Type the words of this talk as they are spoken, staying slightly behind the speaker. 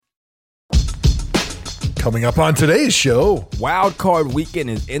Coming up on today's show, Wild Card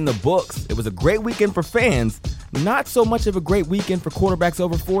Weekend is in the books. It was a great weekend for fans, not so much of a great weekend for quarterbacks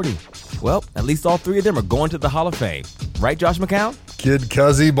over 40. Well, at least all three of them are going to the Hall of Fame. Right, Josh McCown? Kid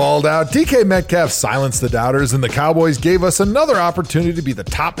Cuzi balled out, DK Metcalf silenced the doubters, and the Cowboys gave us another opportunity to be the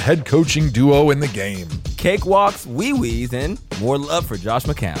top head coaching duo in the game. Cakewalks, wee-wees, and more love for Josh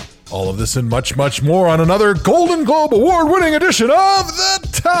McCown. All of this and much, much more on another Golden Globe award-winning edition of the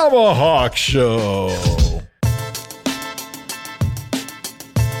ThomaHawk Show.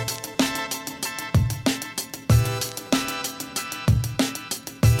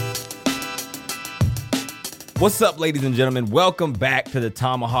 What's up, ladies and gentlemen? Welcome back to the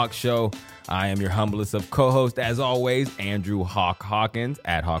ThomaHawk Show. I am your humblest of co-hosts, as always, Andrew Hawkins,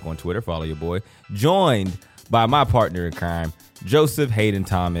 at Hawk on Twitter. Follow your boy. Joined by my partner in crime, Joseph Hayden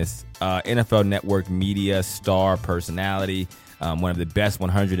Thomas, NFL Network media star personality, one of the best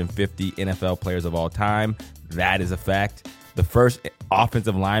 150 NFL players of all time. That is a fact. The first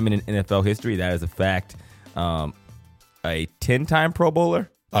offensive lineman in NFL history. That is a fact. A 10-time Pro Bowler.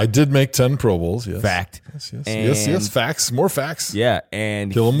 I did make 10 Pro Bowls, yes. Fact. Yes, facts. More facts. Yeah,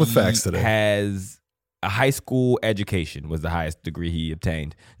 and kill him with facts today. Has a high school education, was the highest degree he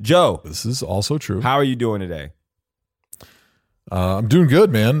obtained. Joe. This is also true. How are you doing today? I'm doing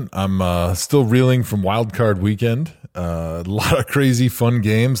good, man. I'm still reeling from Wild Card Weekend. A lot of crazy fun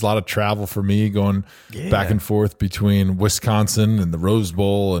games, a lot of travel for me going back and forth between Wisconsin and the Rose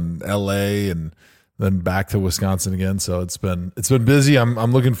Bowl and LA and then back to Wisconsin again. So it's been busy.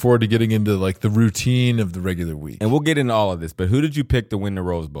 I'm looking forward to getting into like the routine of the regular week. And we'll get into all of this, but who did you pick to win the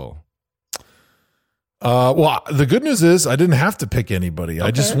Rose Bowl? Well, the good news is I didn't have to pick anybody. Okay.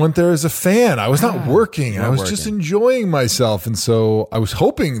 I just went there as a fan. I was not working. I was just enjoying myself. And so I was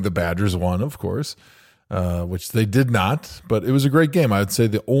hoping the Badgers won, of course, which they did not. But it was a great game. I would say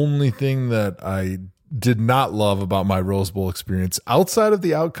the only thing that I did not love about my Rose Bowl experience outside of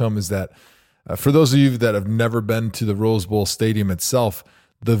the outcome is that for those of you that have never been to the Rose Bowl Stadium itself,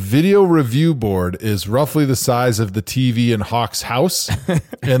 the video review board is roughly the size of the TV in Hawk's house,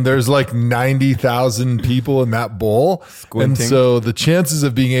 and there's like 90,000 people in that bowl. Squinting. And so the chances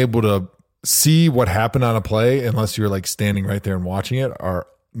of being able to see what happened on a play, unless you're like standing right there and watching it, are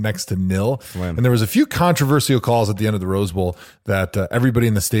next to nil. Slim. And there was a few controversial calls at the end of the Rose Bowl that everybody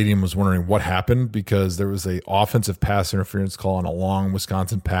in the stadium was wondering what happened, because there was a offensive pass interference call on a long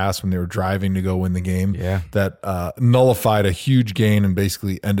Wisconsin pass when they were driving to go win the game that nullified a huge gain and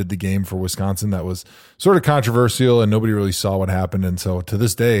basically ended the game for Wisconsin. That was sort of controversial and nobody really saw what happened. And so to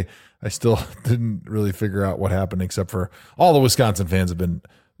this day, I still didn't really figure out what happened, except for all the Wisconsin fans have been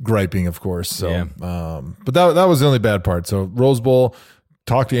griping, of course. So, but that was the only bad part. So Rose Bowl,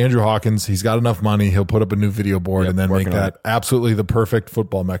 talk to Andrew Hawkins. He's got enough money. He'll put up a new video board and then make that absolutely the perfect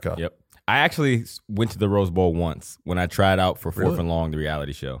football mecca. Yep. I actually went to the Rose Bowl once when I tried out for Fourth and Long, the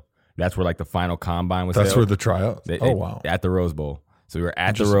reality show. That's where like the final combine was held. That's where the tryout. Wow. At the Rose Bowl. So we were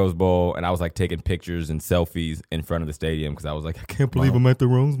at the Rose Bowl, and I was like taking pictures and selfies in front of the stadium because I was like, I can't believe I'm at the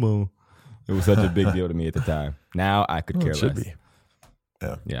Rose Bowl. It was such a big deal to me at the time. Now I could care less. It should be.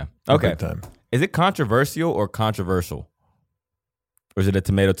 Yeah. Okay. Is it controversial or controversial? Or is it a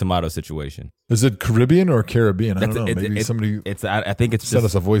tomato situation? Is it Caribbean or Caribbean? I don't know. Maybe somebody. I think it's send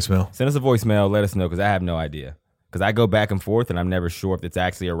us a voicemail. Send us a voicemail. Let us know, because I have no idea. Because I go back and forth, and I'm never sure if it's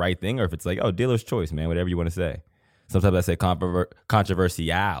actually a right thing or if it's like, oh, dealer's choice, man. Whatever you want to say. Sometimes I say controversial,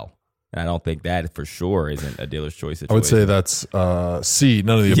 and I don't think that for sure isn't a dealer's choice situation. I would say that's C.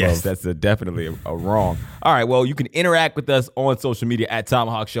 None of the above. Yes, that's definitely a wrong. All right. Well, you can interact with us on social media at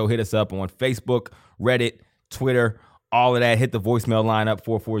ThomaHawk Show. Hit us up on Facebook, Reddit, Twitter. All of that. Hit the voicemail line up,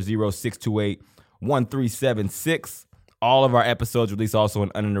 440-628-1376. All of our episodes released also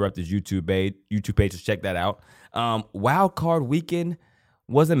on Uninterrupted YouTube pages. Check that out. Wild Card Weekend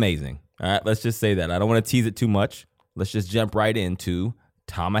was amazing. All right, let's just say that. I don't want to tease it too much. Let's just jump right into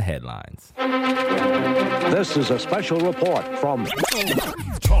Thoma headlines. This is a special report from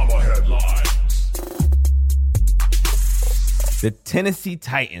Thoma headlines. The Tennessee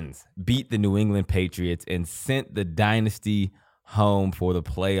Titans beat the New England Patriots and sent the dynasty home for the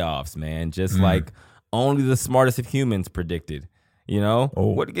playoffs, man. Just like only the smartest of humans predicted. You know?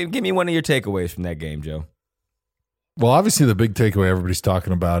 Give me one of your takeaways from that game, Joe. Well, obviously the big takeaway everybody's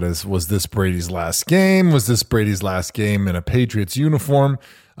talking about was this Brady's last game? Was this Brady's last game in a Patriots uniform?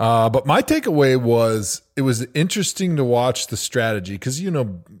 But my takeaway was it was interesting to watch the strategy because, you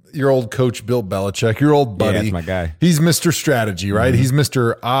know, your old coach, Bill Belichick, your old buddy. Yeah, that's my guy. He's Mr. Strategy, right? Mm-hmm. He's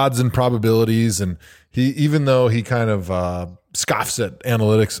Mr. Odds and probabilities. And he, even though he kind of scoffs at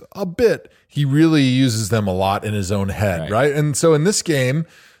analytics a bit, he really uses them a lot in his own head, right? And so in this game,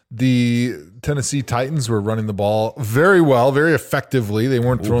 The Tennessee Titans were running the ball very well, very effectively. They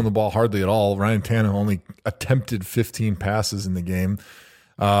weren't throwing the ball hardly at all. Ryan Tannehill only attempted 15 passes in the game.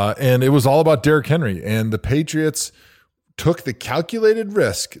 And it was all about Derrick Henry. And the Patriots took the calculated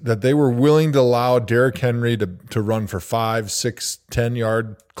risk that they were willing to allow Derrick Henry to run for 5, 6,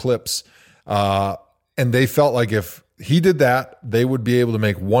 10-yard clips. And they felt like if he did that, they would be able to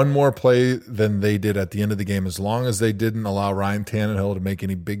make one more play than they did at the end of the game, as long as they didn't allow Ryan Tannehill to make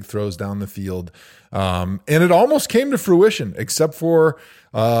any big throws down the field. And it almost came to fruition, except for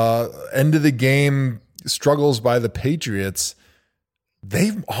end of the game struggles by the Patriots.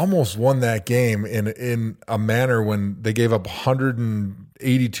 They almost won that game in a manner when they gave up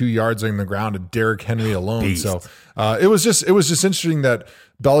 182 yards on the ground to Derrick Henry alone. Beast. So it was just interesting that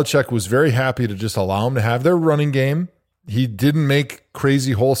Belichick was very happy to just allow them to have their running game. He didn't make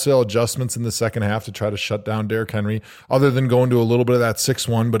crazy wholesale adjustments in the second half to try to shut down Derrick Henry, other than going to a little bit of that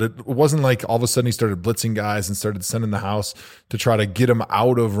 6-1. But it wasn't like all of a sudden he started blitzing guys and started sending the house to try to get him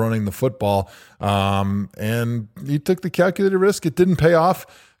out of running the football. And he took the calculated risk. It didn't pay off.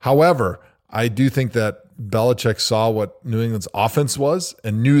 However, I do think that Belichick saw what New England's offense was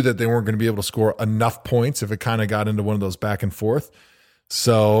and knew that they weren't going to be able to score enough points if it kind of got into one of those back and forth.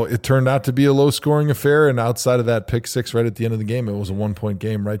 So it turned out to be a low-scoring affair, and outside of that pick six right at the end of the game, it was a one-point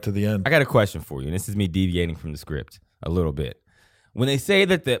game right to the end. I got a question for you, and this is me deviating from the script a little bit. When they say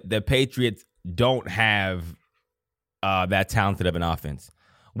that the Patriots don't have that talented of an offense,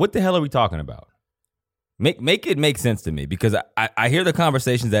 what the hell are we talking about? Make it make sense to me, because I hear the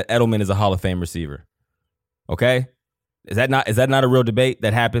conversations that Edelman is a Hall of Fame receiver. Okay? Is that not a real debate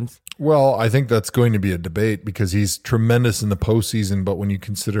that happens? Well, I think that's going to be a debate because he's tremendous in the postseason, but when you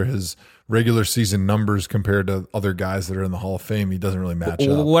consider his regular season numbers compared to other guys that are in the Hall of Fame, he doesn't really match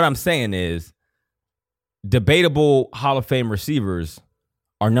up. What I'm saying is, debatable Hall of Fame receivers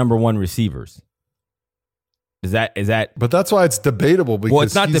are number one receivers. Is that? But that's why it's debatable, because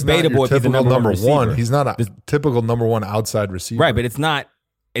it's not debatable if he's a number one. He's not a typical number one outside receiver. Right, but it's not.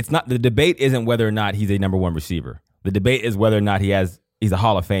 The debate isn't whether or not he's a number one receiver. The debate is whether or not he's a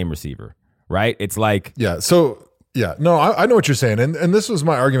Hall of Fame receiver, right? It's like... Yeah, so, yeah. No, I know what you're saying. And this was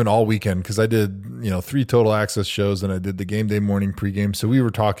my argument all weekend, because I did, 3 Total Access shows, and I did the game day morning pregame. So we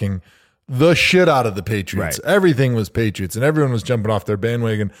were talking the shit out of the Patriots. Right. Everything was Patriots, and everyone was jumping off their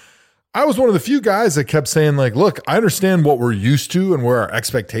bandwagon. I was one of the few guys that kept saying, like, look, I understand what we're used to and where our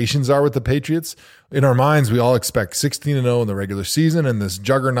expectations are with the Patriots. In our minds, we all expect 16-0 in the regular season and this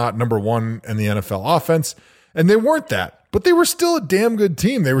juggernaut number one in the NFL offense. And they weren't that, but they were still a damn good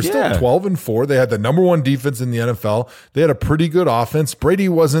team. They were still 12-4. They had the number one defense in the NFL. They had a pretty good offense. Brady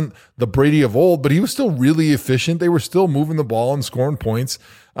wasn't the Brady of old, but he was still really efficient. They were still moving the ball and scoring points.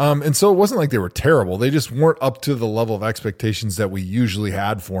 And so it wasn't like they were terrible. They just weren't up to the level of expectations that we usually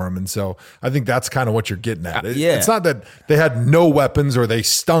had for them. And so I think that's kind of what you're getting at. It's not that they had no weapons or they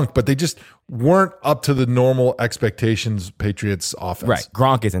stunk, but they just weren't up to the normal expectations Patriots offense. Right.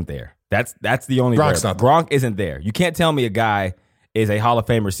 Gronk isn't there. That's the only Gronk's not there. Gronk isn't there. You can't tell me a guy is a Hall of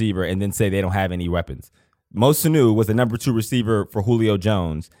Fame receiver and then say they don't have any weapons. Mo Sanu was the number 2 receiver for Julio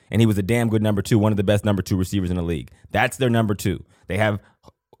Jones, and he was a damn good number 2, one of the best number 2 receivers in the league. That's their number 2. They have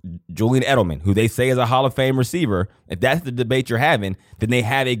Julian Edelman, who they say is a Hall of Fame receiver. If that's the debate you're having, then they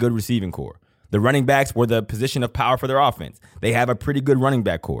have a good receiving core. The running backs were the position of power for their offense. They have a pretty good running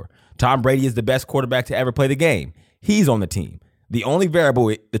back core. Tom Brady is the best quarterback to ever play the game. He's on the team.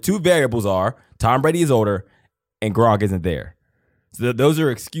 The two variables are Tom Brady is older and Gronk isn't there. So those are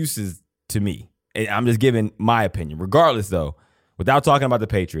excuses to me. And I'm just giving my opinion. Regardless, though, without talking about the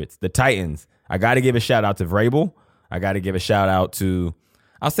Patriots, the Titans, I got to give a shout out to Vrabel. I got to give a shout out to,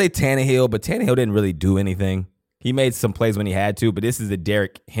 I'll say Tannehill, but Tannehill didn't really do anything. He made some plays when he had to, but this is a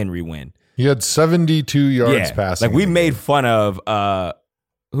Derrick Henry win. He had 72 yards passing. Like we made fun of,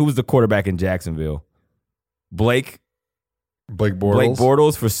 who was the quarterback in Jacksonville? Blake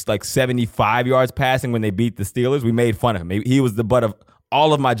Bortles for like 75 yards passing when they beat the Steelers. We made fun of him. He was the butt of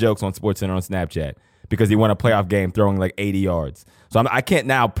all of my jokes on SportsCenter on Snapchat because he won a playoff game throwing like 80 yards. So I can't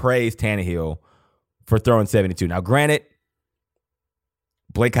now praise Tannehill for throwing 72. Now, granted,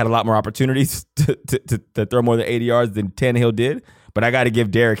 Blake had a lot more opportunities to throw more than 80 yards than Tannehill did, but I got to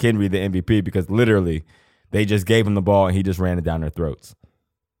give Derrick Henry the MVP because literally they just gave him the ball and he just ran it down their throats.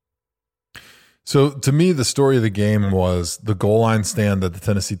 So to me, the story of the game was the goal line stand that the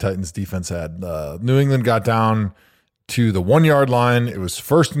Tennessee Titans defense had. New England got down to the 1-yard line. It was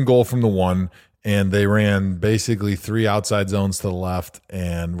 1st and goal from the 1, and they ran basically 3 outside zones to the left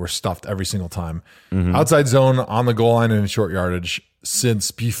and were stuffed every single time. Mm-hmm. Outside zone on the goal line and in short yardage. since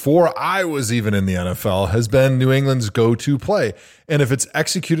before I was even in the NFL has been New England's go-to play. And if it's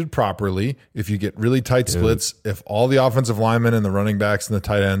executed properly, if you get really tight splits, if all the offensive linemen and the running backs and the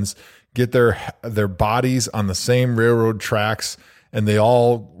tight ends get their bodies on the same railroad tracks and they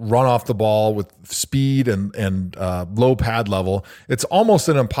all run off the ball with speed and low pad level, it's almost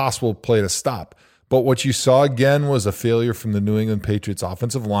an impossible play to stop. But what you saw again was a failure from the New England Patriots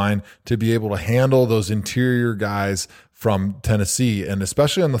offensive line to be able to handle those interior guys from Tennessee. And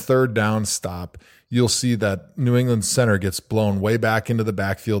especially on the third down stop, you'll see that New England center gets blown way back into the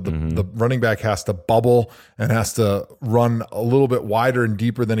backfield. The running back has to bubble and has to run a little bit wider and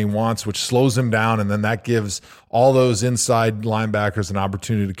deeper than he wants, which slows him down. And then that gives all those inside linebackers an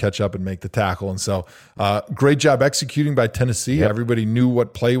opportunity to catch up and make the tackle. And so great job executing by Tennessee. Yep. Everybody knew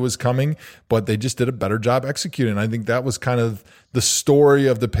what play was coming, but they just did a better job executing. I think that was kind of the story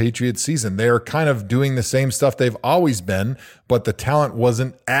of the Patriots season. They are kind of doing the same stuff they've always been, but the talent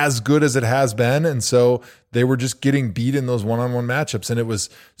wasn't as good as it has been. And so they were just getting beat in those one-on-one matchups. And it was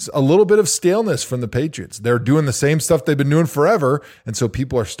a little bit of staleness from the Patriots. They're doing the same stuff they've been doing forever. And so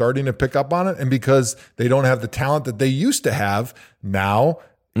people are starting to pick up on it. And because they don't have the talent that they used to have, now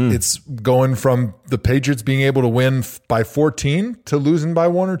it's going from the Patriots being able to win by 14 to losing by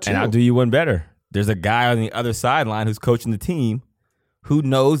 1 or 2. And I'll do you one better. There's a guy on the other sideline who's coaching the team who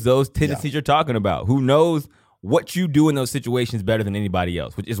knows those tendencies you're talking about, who knows what you do in those situations better than anybody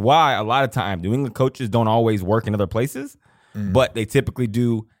else, which is why a lot of times New England coaches don't always work in other places, but they typically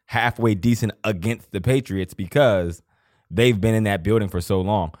do halfway decent against the Patriots because they've been in that building for so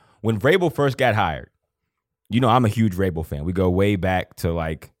long. When Vrabel first got hired, you know, I'm a huge Vrabel fan. We go way back to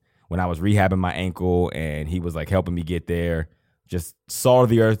like when I was rehabbing my ankle and he was like helping me get there. Just salt of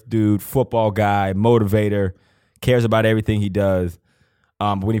the earth dude, football guy, motivator, cares about everything he does.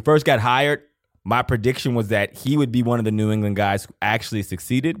 When he first got hired, my prediction was that he would be one of the New England guys who actually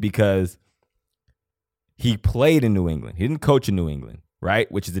succeeded because he played in New England. He didn't coach in New England, right?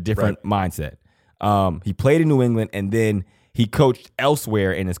 Which is a different mindset. He played in New England and then he coached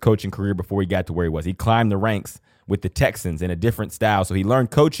elsewhere in his coaching career before he got to where he was. He climbed the ranks with the Texans in a different style. So he learned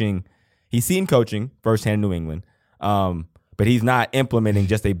coaching. He's seen coaching firsthand in New England. But he's not implementing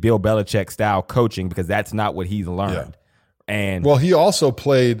just a Bill Belichick style coaching because that's not what he's learned. Yeah. And well, he also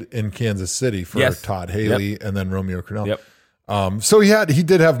played in Kansas City for Todd Haley and then Romeo Crennel. So he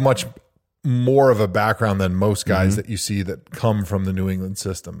did have much more of a background than most guys that you see that come from the New England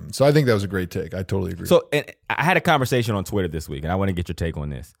system. So I think that was a great take. I totally agree. So and I had a conversation on Twitter this week, and I want to get your take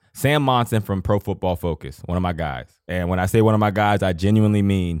on this. Sam Monson from Pro Football Focus, one of my guys. And when I say one of my guys, I genuinely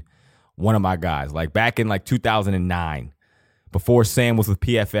mean one of my guys. Like back in like 2009, before Sam was with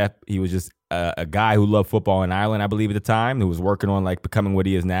PFF, he was just a guy who loved football in Ireland, I believe at the time, who was working on like becoming what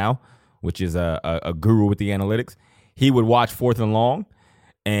he is now, which is a guru with the analytics. He would watch 4th and Long,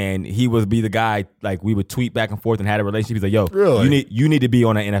 and he would be the guy, like we would tweet back and forth and had a relationship. He's like, yo, really? you need to be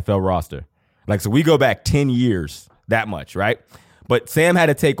on an NFL roster. Like, so we go back 10 years, that much, right? But Sam had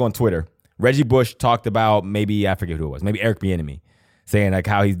a take on Twitter. Reggie Bush talked about maybe, I forget who it was, maybe Eric Bieniemy, saying like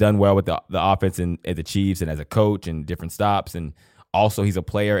how he's done well with the offense and at the Chiefs and as a coach and different stops. And also he's a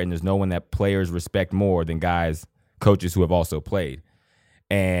player, and there's no one that players respect more than coaches who have also played.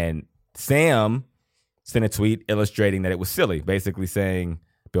 And Sam sent a tweet illustrating that it was silly, basically saying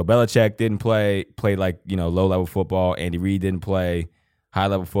Bill Belichick didn't played like, you know, low-level football. Andy Reid didn't play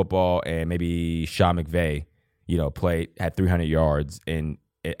high-level football. And maybe Sean McVay, you know, had 300 yards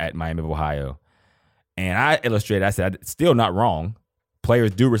at Miami of Ohio. And I illustrated, I said, it's still not wrong.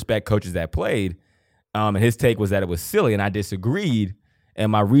 Players do respect coaches that played. And his take was that it was silly, and I disagreed.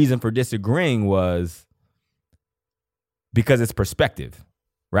 And my reason for disagreeing was because it's perspective,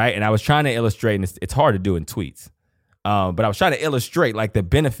 right? And I was trying to illustrate, and it's hard to do in tweets, but I was trying to illustrate like the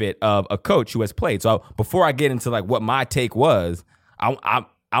benefit of a coach who has played. So before I get into like what my take was, I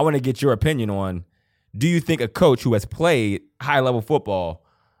want to get your opinion on, do you think a coach who has played high-level football,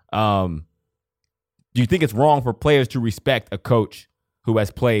 do you think it's wrong for players to respect a coach who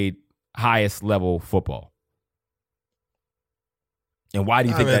has played highest level football? And why do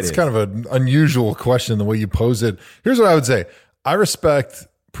you think that is? It's kind of an unusual question the way you pose it. Here's what I would say. I respect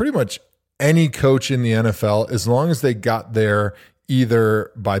pretty much any coach in the NFL as long as they got there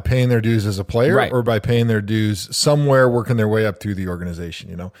either by paying their dues as a player or by paying their dues somewhere, working their way up through the organization.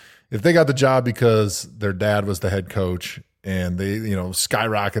 You know, if they got the job because their dad was the head coach and they, you know,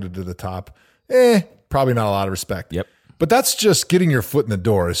 skyrocketed to the top, probably not a lot of respect. Yep. But that's just getting your foot in the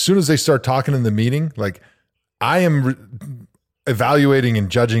door. As soon as they start talking in the meeting, like I am evaluating and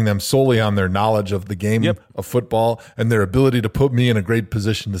judging them solely on their knowledge of the game of football and their ability to put me in a great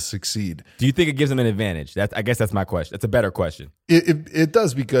position to succeed. Do you think it gives them an advantage? I guess that's my question. That's a better question. It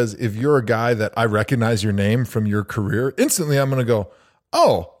does, because if you're a guy that I recognize your name from your career, instantly I'm going to go,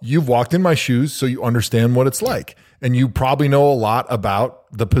 oh, you've walked in my shoes, so you understand what it's like. And you probably know a lot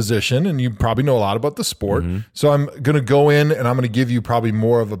about the position, and you probably know a lot about the sport. Mm-hmm. So I'm going to go in and I'm going to give you probably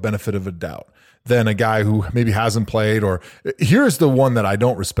more of a benefit of a doubt than a guy who maybe hasn't played. Or here's the one that I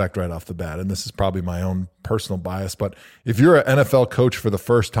don't respect right off the bat, and this is probably my own personal bias, but if you're an NFL coach for the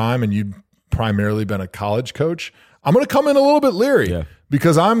first time and you've primarily been a college coach, I'm going to come in a little bit leery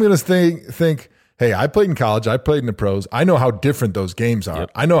because I'm going to think, hey, I played in college, I played in the pros. I know how different those games are.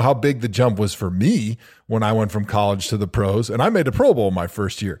 Yep. I know how big the jump was for me when I went from college to the pros, and I made a Pro Bowl my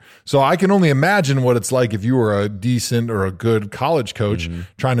first year. So I can only imagine what it's like if you were a decent or a good college coach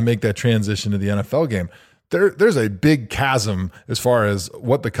trying to make that transition to the NFL game. There's a big chasm as far as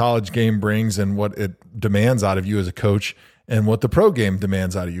what the college game brings and what it demands out of you as a coach and what the pro game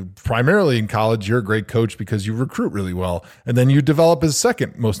demands out of you. Primarily in college, you're a great coach because you recruit really well, and then you develop as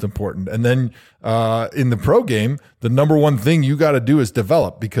second most important. And then in the pro game, the number one thing you got to do is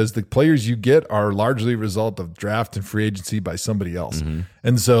develop, because the players you get are largely a result of draft and free agency by somebody else. Mm-hmm.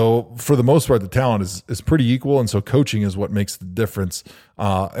 And so for the most part, the talent is pretty equal. And so coaching is what makes the difference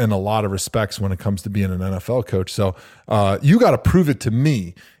in a lot of respects when it comes to being an NFL coach. So you got to prove it to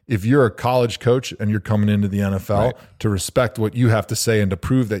me, if you're a college coach and you're coming into the NFL, to respect what you have to say and to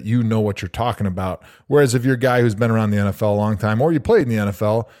prove that you know what you're talking about. Whereas if you're a guy who's been around the NFL a long time, or you played in the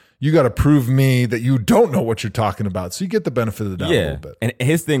NFL, you got to prove me that you don't know what you're talking about. So you get the benefit of the doubt a little bit. And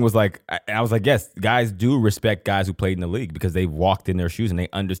his thing was like, I was like, yes, guys do respect guys who played in the league because they've walked in their shoes and they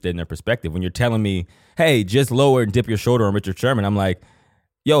understand their perspective. When you're telling me, hey, just lower and dip your shoulder on Richard Sherman, I'm like,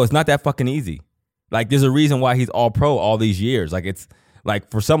 yo, it's not that fucking easy. Like, there's a reason why he's all pro all these years. Like, it's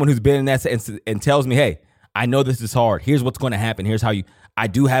like, for someone who's been in that and tells me, hey, I know this is hard. Here's what's going to happen. Here's how I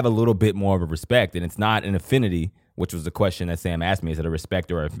do have a little bit more of a respect, and it's not an affinity, which was the question that Sam asked me. Is it a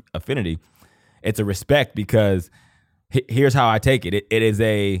respect or an affinity? It's a respect because here's how I take it. It is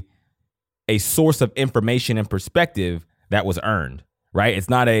a source of information and perspective that was earned, right? It's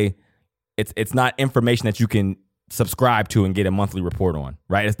not information that you can subscribe to and get a monthly report on,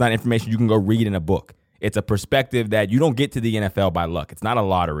 right? It's not information you can go read in a book. It's a perspective that you don't get to the NFL by luck. It's not a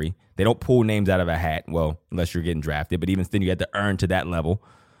lottery. They don't pull names out of a hat. Well, unless you're getting drafted, but even then you have to earn to that level.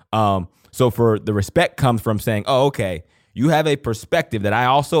 So for the respect comes from saying, oh, okay, you have a perspective that I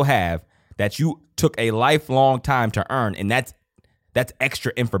also have that you took a lifelong time to earn. And that's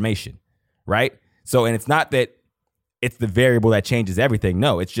extra information, right? So, and it's not that it's the variable that changes everything.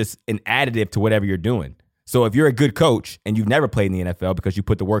 No, it's just an additive to whatever you're doing. So if you're a good coach and you've never played in the NFL because you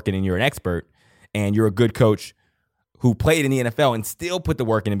put the work in and you're an expert, and you're a good coach who played in the NFL and still put the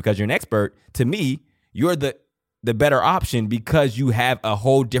work in because you're an expert, to me, you're the better option because you have a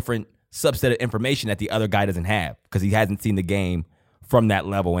whole different subset of information that the other guy doesn't have because he hasn't seen the game from that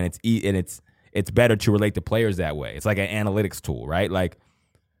level, and it's better to relate to players that way. It's like an analytics tool, right? Like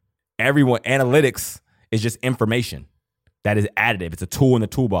analytics is just information that is additive. It's a tool in the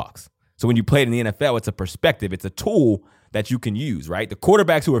toolbox. So when you play it in the NFL, it's a perspective. It's a tool that you can use, right? The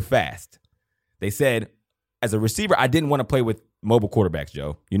quarterbacks who are fast, they said, as a receiver, I didn't want to play with mobile quarterbacks,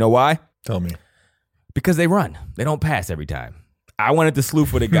 Joe. You know why? Tell me. Because they run. They don't pass every time. I wanted to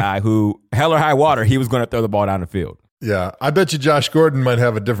sleuth with a guy who, hell or high water, he was going to throw the ball down the field. Yeah, I bet you Josh Gordon might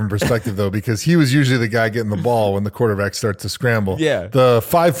have a different perspective, though, because he was usually the guy getting the ball when the quarterback starts to scramble. Yeah. The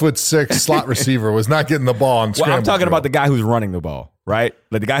 5'6" slot receiver was not getting the ball on scramble. Well, I'm talking about the guy who's running the ball, right?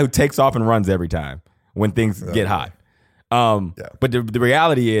 Like the guy who takes off and runs every time when things get hot. But the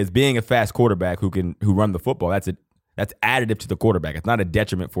reality is, being a fast quarterback who run the football, that's additive to the quarterback. It's not a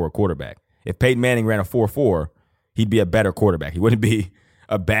detriment for a quarterback. If Peyton Manning ran a 4.4, he'd be a better quarterback. He wouldn't be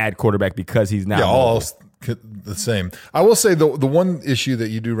a bad quarterback because he's not all the same. I will say the one issue that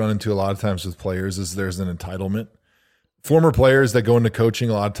you do run into a lot of times with players is there's an entitlement. Former players that go into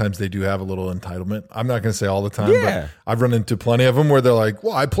coaching, a lot of times they do have a little entitlement. I'm not going to say all the time, but I've run into plenty of them where they're like,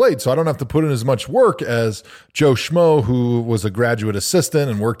 well, I played, so I don't have to put in as much work as Joe Schmo, who was a graduate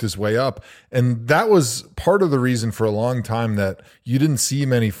assistant and worked his way up. And that was part of the reason for a long time that you didn't see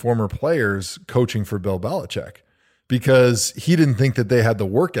many former players coaching for Bill Belichick, because he didn't think that they had the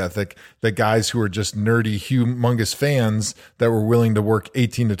work ethic that guys who are just nerdy, humongous fans that were willing to work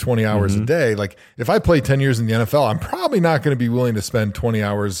 18 to 20 hours a day. Like, if I play 10 years in the NFL, I'm probably not going to be willing to spend 20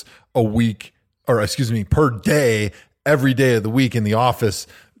 hours a week, or per day, every day of the week in the office,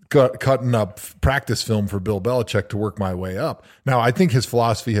 cutting up practice film for Bill Belichick to work my way up. Now, I think his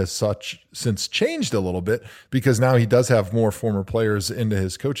philosophy has since changed a little bit because now he does have more former players into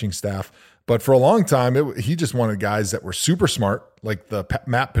his coaching staff. But for a long time, he just wanted guys that were super smart, like the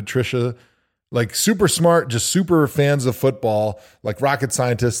Matt Patricia, like super smart, just super fans of football, like rocket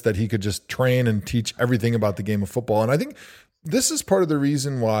scientists that he could just train and teach everything about the game of football. And I think this is part of the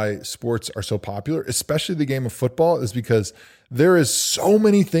reason why sports are so popular, especially the game of football, is because there is so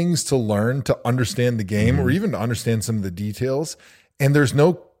many things to learn to understand the game or even to understand some of the details. And there's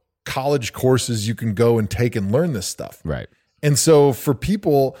no college courses you can go and take and learn this stuff. Right. And so for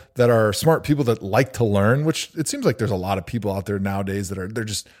people that are smart, people that like to learn, which it seems like there's a lot of people out there nowadays they're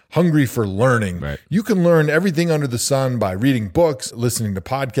just hungry for learning. Right. You can learn everything under the sun by reading books, listening to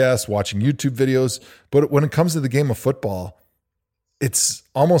podcasts, watching YouTube videos. But when it comes to the game of football, it's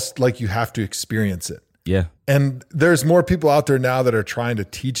almost like you have to experience it. Yeah. And there's more people out there now that are trying to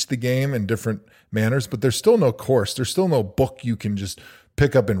teach the game in different manners, but there's still no course. There's still no book you can just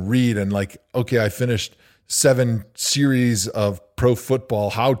pick up and read and like, okay, I finished 7 series of pro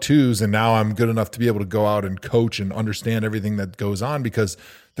football how-tos, and now I'm good enough to be able to go out and coach and understand everything that goes on because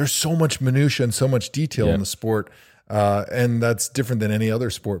there's so much minutia and so much detail in the sport. And that's different than any other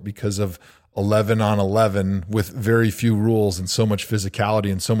sport because of 11 on 11 with very few rules and so much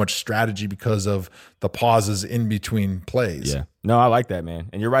physicality and so much strategy because of the pauses in between plays. Yeah. No, I like that, man.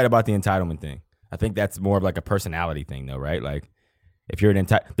 And you're right about the entitlement thing. I think that's more of like a personality thing though, right? Like if you're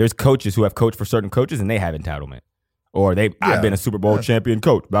there's coaches who have coached for certain coaches and they have entitlement. Or I've been a Super Bowl champion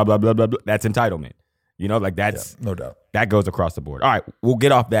coach, blah, blah, blah, blah, blah. That's entitlement. You know, like that's no doubt. That goes across the board. All right, we'll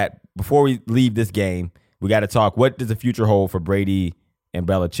get off that. Before we leave this game, we got to talk. What does the future hold for Brady and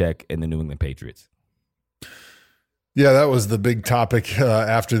Belichick and the New England Patriots? Yeah, that was the big topic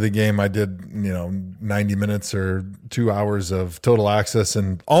after the game. I did, 90 minutes or 2 hours of Total Access,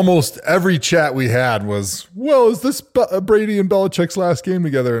 and almost every chat we had was, well, is this Brady and Belichick's last game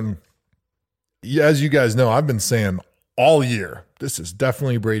together? And as you guys know, I've been saying all year, this is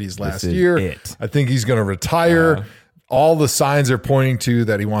definitely Brady's last year. I think he's going to retire. All the signs are pointing to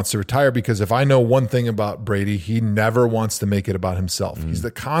that he wants to retire because if I know one thing about Brady, he never wants to make it about himself. He's the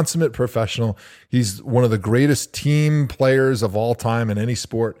consummate professional. He's one of the greatest team players of all time in any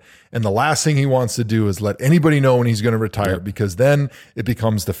sport. And the last thing he wants to do is let anybody know when he's going to retire because then it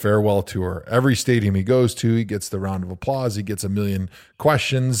becomes the farewell tour. Every stadium he goes to, he gets the round of applause. He gets a million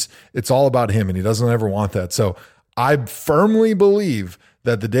questions. It's all about him, and he doesn't ever want that. So I firmly believe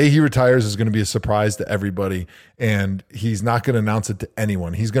that the day he retires is going to be a surprise to everybody, and he's not going to announce it to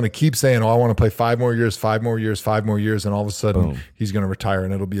anyone. He's going to keep saying, I want to play 5 more years, 5 more years, 5 more years, and all of a sudden he's going to retire,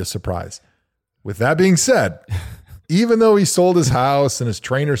 and it'll be a surprise. With that being said, even though he sold his house and his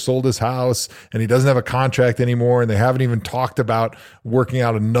trainer sold his house and he doesn't have a contract anymore and they haven't even talked about working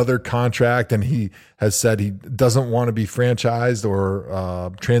out another contract, and he has said he doesn't want to be franchised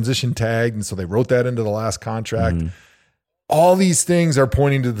or transition tagged, and so they wrote that into the last contract. All these things are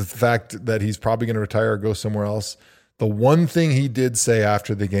pointing to the fact that he's probably going to retire or go somewhere else. The one thing he did say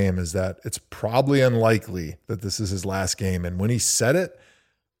after the game is that it's probably unlikely that this is his last game. And when he said it,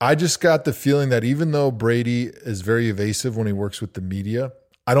 I just got the feeling that even though Brady is very evasive when he works with the media,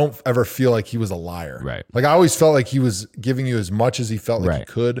 I don't ever feel like he was a liar. Right. Like I always felt like he was giving you as much as he felt like he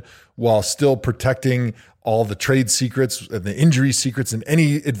could while still protecting all the trade secrets and the injury secrets and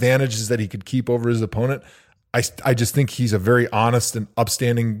any advantages that he could keep over his opponent. I just think he's a very honest and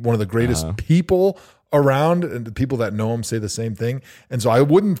upstanding, one of the greatest people around, and the people that know him say the same thing. And so I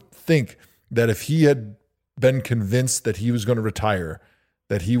wouldn't think that if he had been convinced that he was going to retire,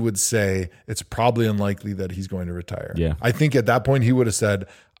 that he would say it's probably unlikely that he's going to retire. Yeah. I think at that point he would have said,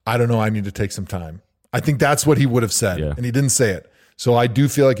 I don't know, I need to take some time. I think that's what he would have said, and he didn't say it. So I do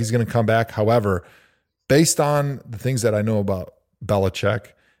feel like he's going to come back. However, based on the things that I know about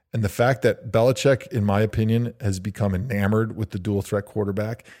Belichick, and the fact that Belichick, in my opinion, has become enamored with the dual threat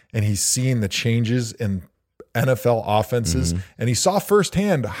quarterback, and he's seen the changes in NFL offenses, and he saw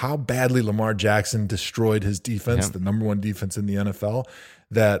firsthand how badly Lamar Jackson destroyed his defense, the number 1 defense in the NFL,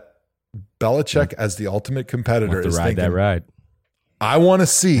 that Belichick, as the ultimate competitor, is thinking, that ride. I want to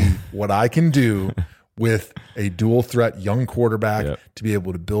see what I can do with a dual threat young quarterback to be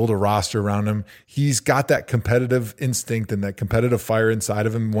able to build a roster around him. He's got that competitive instinct and that competitive fire inside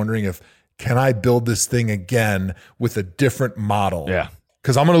of him, wondering if, can I build this thing again with a different model? Yeah.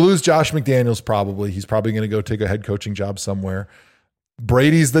 Because I'm going to lose Josh McDaniels probably. He's probably going to go take a head coaching job somewhere.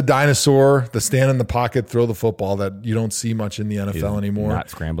 Brady's the dinosaur, the stand in the pocket, throw the football that you don't see much in the NFL anymore. Not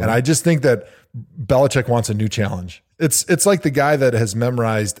scrambling. And I just think that Belichick wants a new challenge. It's like the guy that has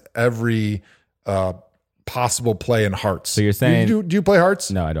memorized every possible play in hearts. So you're saying... Do you play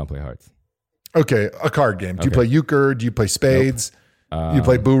hearts? No, I don't play hearts. Okay, a card game. Do you play euchre? Do you play spades? Nope. You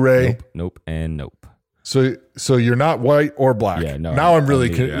play bourrée? Nope, and nope. So you're not white or black. Yeah, no. Now I'm really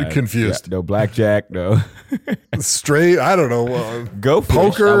confused. Yeah, no blackjack, no. Straight, I don't know. Go fish.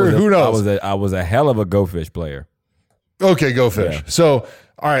 Poker, who knows? I was a hell of a go fish player. Okay, go fish. Yeah. So,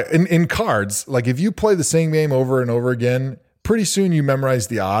 all right, in cards, like if you play the same game over and over again, pretty soon you memorize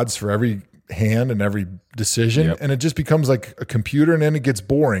the odds for every hand and every decision, and it just becomes like a computer, and then it gets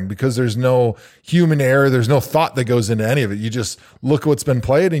boring because there's no human error, there's no thought that goes into any of it. You just look at what's been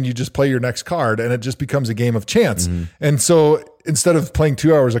played and you just play your next card, and it just becomes a game of chance. And so instead of playing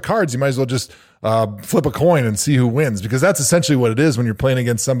 2 hours of cards, you might as well just flip a coin and see who wins, because that's essentially what it is when you're playing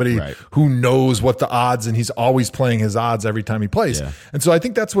against somebody who knows what the odds, and he's always playing his odds every time he plays. And so I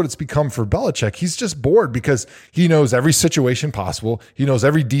think that's what it's become for Belichick. He's just bored because he knows every situation possible. He knows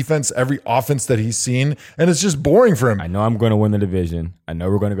every defense, every offense that he's seen, and it's just boring for him. I know I'm going to win the division. I know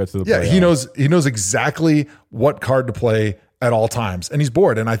we're going to go to the playoffs. He knows exactly what card to play at all times, and he's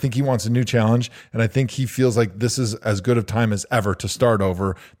bored, and I think he wants a new challenge, and I think he feels like this is as good of time as ever to start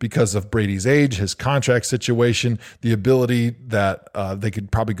over because of Brady's age, his contract situation, the ability that they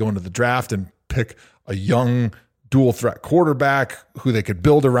could probably go into the draft and pick a young dual threat quarterback who they could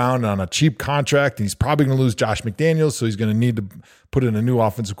build around on a cheap contract, and he's probably going to lose Josh McDaniels, so he's going to need to put in a new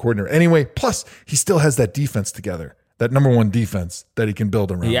offensive coordinator anyway. Plus, he still has that defense together, that number one defense that he can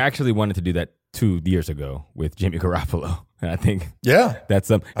build around. He actually wanted to do that 2 years ago with Jimmy Garoppolo. And I think that's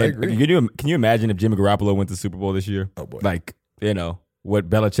I agree. Can you imagine if Jimmy Garoppolo went to the Super Bowl this year? Oh boy. Like, what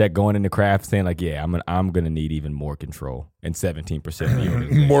Belichick going in the craft saying like, I'm going to need even more control and 17% of the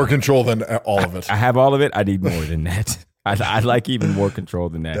organization. More control than all of it. I have all of it. I need more than that. I'd like even more control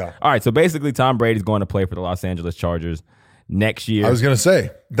than that. Yeah. All right. So basically Tom Brady's going to play for the Los Angeles Chargers next year. I was going to say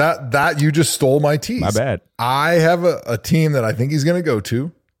that you just stole my tease. My bad. I have a team that I think he's going to go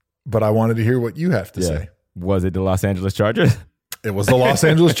to, but I wanted to hear what you have to say. Was it the Los Angeles Chargers? It was the Los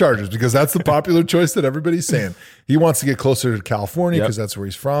Angeles Chargers because that's the popular choice that everybody's saying. He wants to get closer to California because that's where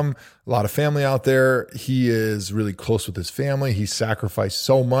he's from. A lot of family out there. He is really close with his family. He sacrificed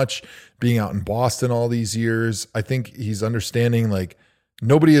so much being out in Boston all these years. I think he's understanding like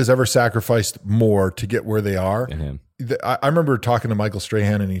nobody has ever sacrificed more to get where they are. Than him. I remember talking to Michael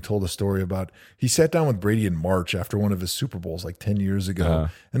Strahan, and he told a story about he sat down with Brady in March after one of his Super Bowls like 10 years ago,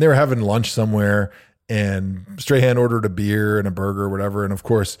 and they were having lunch somewhere. And Strahan ordered a beer and a burger or whatever. And of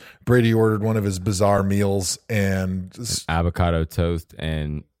course, Brady ordered one of his bizarre meals and avocado toast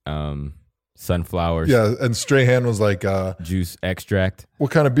and sunflowers. Yeah. And Strahan was like, juice extract.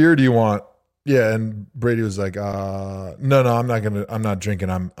 What kind of beer do you want? Yeah. And Brady was like, no, I'm not drinking.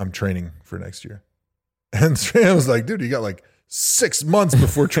 I'm training for next year. And Strahan was like, dude, you got like 6 months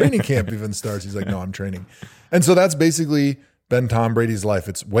before training camp even starts. He's like, no, I'm training. And so that's basically been Tom Brady's life.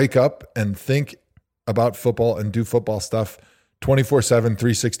 It's wake up and think about football and do football stuff 24/7,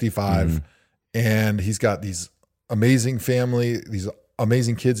 365. And he's got these amazing family, these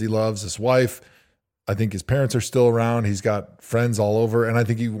amazing kids he loves, his wife. I think his parents are still around. He's got friends all over. And I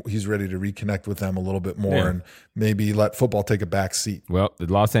think he's ready to reconnect with them a little bit more and maybe let football take a back seat. Well,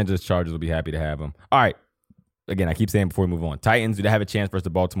 the Los Angeles Chargers will be happy to have him. All right. Again, I keep saying before we move on. Titans, do they have a chance versus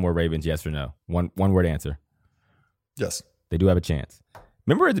the Baltimore Ravens? Yes or no? One word answer. Yes. They do have a chance.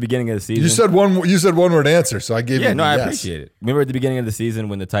 Remember at the beginning of the season? You said one word answer, so I gave you I appreciate it. Remember at the beginning of the season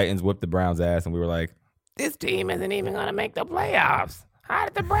when the Titans whipped the Browns' ass and we were like, this team isn't even going to make the playoffs. How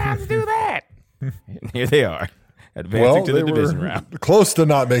did the Browns do that? And here they are, advancing to the division round. Close to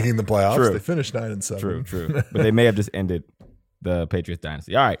not making the playoffs. True. They finished 9-7. True. But they may have just ended the Patriots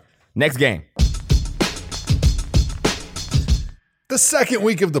dynasty. All right, next game. The second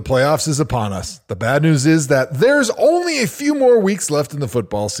week of the playoffs is upon us. The bad news is that there's only a few more weeks left in the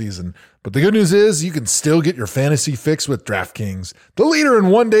football season. But the good news is you can still get your fantasy fix with DraftKings, the leader in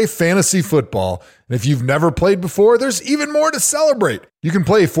one-day fantasy football. And if you've never played before, there's even more to celebrate. You can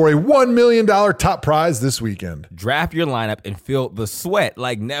play for a $1 million top prize this weekend. Draft your lineup and feel the sweat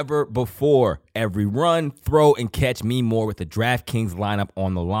like never before. Every run, throw, and catch mean more with the DraftKings lineup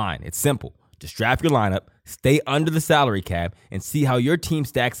on the line. It's simple. Just draft your lineup, stay under the salary cap, and see how your team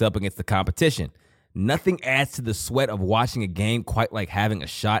stacks up against the competition. Nothing adds to the sweat of watching a game quite like having a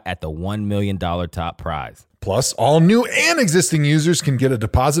shot at the $1 million top prize. Plus, all new and existing users can get a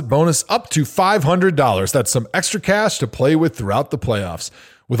deposit bonus up to $500. That's some extra cash to play with throughout the playoffs.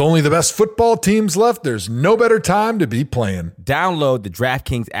 With only the best football teams left, there's no better time to be playing. Download the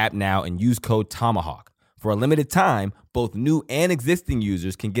DraftKings app now and use code TOMAHAWK. For a limited time, both new and existing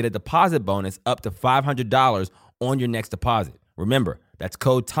users can get a deposit bonus up to $500 on your next deposit. Remember, that's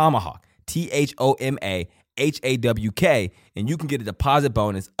code TOMAHAWK, ThomaHawk, and you can get a deposit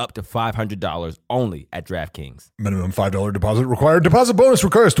bonus up to $500 only at DraftKings. Minimum $5 deposit required. Deposit bonus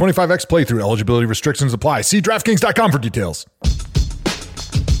requires 25x playthrough. Eligibility restrictions apply. See DraftKings.com for details.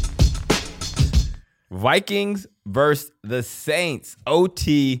 Vikings versus the Saints.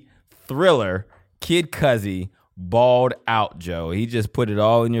 OT thriller. Kid Cuzi balled out, Joe. He just put it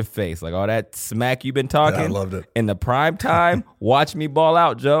all in your face. Like all that smack you've been talking. Yeah, I loved it. In the prime time, watch me ball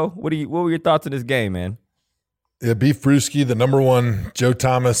out, Joe. What were your thoughts on this game, man? Yeah, Beef Brewski, the number one Joe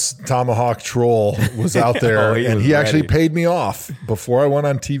Thomas ThomaHawk troll, was out there, and he actually paid me off before I went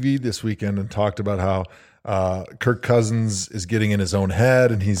on TV this weekend and talked about how Kirk Cousins is getting in his own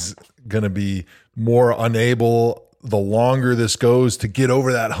head, and he's going to be more unable the longer this goes to get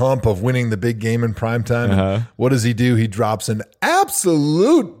over that hump of winning the big game in primetime. What does he do? He drops an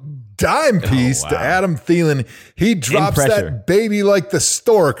absolute dime piece to Adam Thielen. He drops that baby like the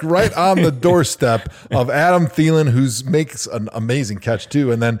stork right on the doorstep of Adam Thielen, who makes an amazing catch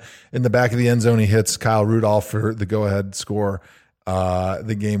too. And then in the back of the end zone, he hits Kyle Rudolph for the go-ahead score,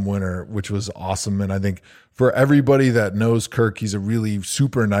 the game winner, which was awesome. And I think for everybody that knows Kirk, he's a really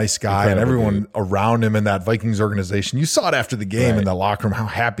super nice guy, and everyone around him in that Vikings organization, you saw it after the game in the locker room, how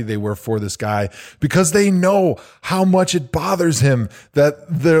happy they were for this guy, because they know how much it bothers him that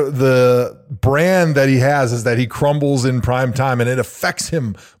the brand that he has is that he crumbles in prime time, and it affects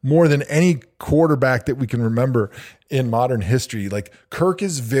him more than any quarterback that we can remember in modern history. Like, Kirk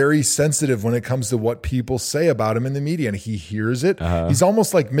is very sensitive when it comes to what people say about him in the media, and he hears it. He's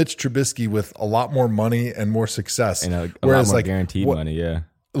almost like Mitch Trubisky with a lot more money and more success. And a lot more guaranteed money, yeah.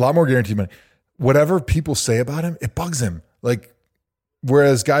 A lot more guaranteed money. Whatever people say about him, it bugs him. Like,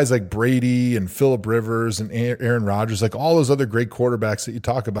 whereas guys like Brady and Phillip Rivers and Aaron Rodgers, like all those other great quarterbacks that you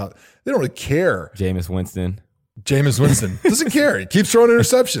talk about, they don't really care. Jameis Winston doesn't care. He keeps throwing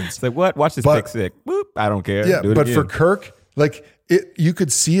interceptions. It's like, what? Watch this pick six. Boop. I don't care. Yeah, but for Kirk, like you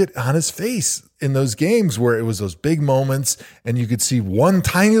could see it on his face in those games where it was those big moments, and you could see one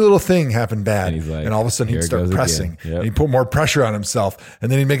tiny little thing happen bad, and all of a sudden he'd start pressing, and he'd put more pressure on himself,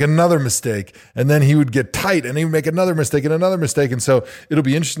 and then he'd make another mistake, and then he would get tight, and he'd make another mistake and another mistake. And so it'll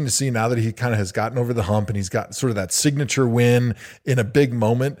be interesting to see now that he kind of has gotten over the hump and he's got sort of that signature win in a big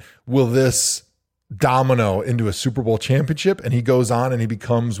moment. Will this domino into a Super Bowl championship, and he goes on and he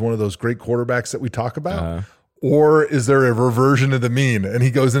becomes one of those great quarterbacks that we talk about? Or is there a reversion of the mean, and he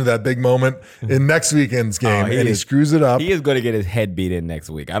goes into that big moment in next weekend's game and he screws it up? He is going to get his head beat in next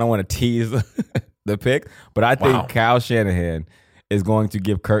week. I don't want to tease the pick, but I think Kyle Shanahan is going to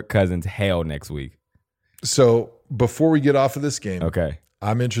give Kirk Cousins hell next week. So before we get off of this game,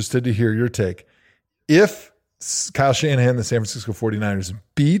 I'm interested to hear your take. If Kyle Shanahan, the San Francisco 49ers,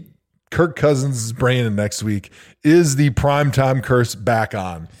 beat Kirk Cousins' brain in next week, is the primetime curse back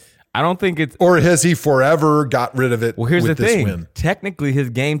on? I don't think it's... Or has he forever got rid of it? Well, here's with the this thing. Win? Technically, his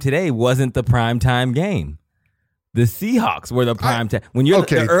game today wasn't the primetime game. The Seahawks were the primetime. When you're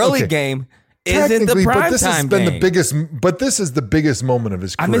the early game isn't the primetime game. The biggest, but this is the biggest moment of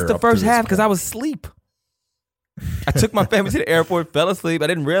his career. I missed the first half because I was asleep. I took my family to the airport, fell asleep. I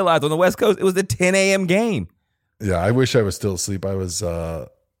didn't realize on the West Coast it was the 10 a.m. game. Yeah, I wish I was still asleep. I was...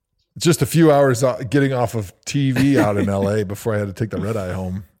 just a few hours getting off of TV out in LA before I had to take the red eye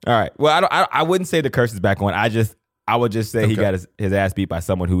home. All right. Well, I wouldn't say the curse is back on. I would just say he got his ass beat by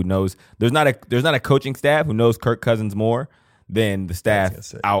someone who knows. There's not a coaching staff who knows Kirk Cousins more than the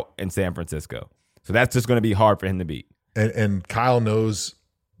staff out in San Francisco. So that's just going to be hard for him to beat. And Kyle knows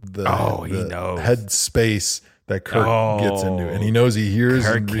he knows head space that Kirk gets into, and he knows, he hears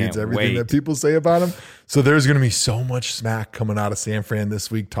and reads everything that people say about him. So there's going to be so much smack coming out of San Fran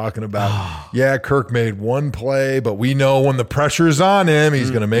this week talking about, Kirk made one play, but we know when the pressure's on him, he's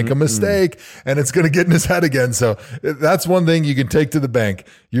going to make a mistake, and it's going to get in his head again. So that's one thing you can take to the bank.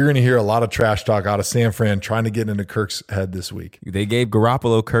 You're going to hear a lot of trash talk out of San Fran trying to get into Kirk's head this week. They gave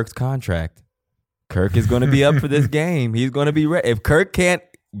Garoppolo Kirk's contract. Kirk is going to be up for this game. He's going to be ready. If Kirk can't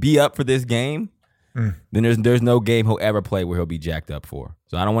be up for this game, then there's no game he'll ever play where he'll be jacked up for.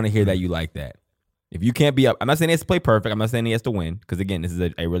 So I don't want to hear that you like that. If you can't be up, I'm not saying he has to play perfect. I'm not saying he has to win, because again, this is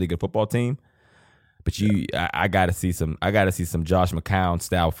a really good football team. But I gotta see some Josh McCown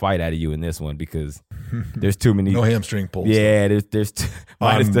style fight out of you in this one, because there's too many no hamstring pulls. Yeah, there's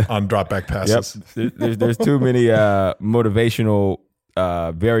on drop back passes. Yep, there's too many motivational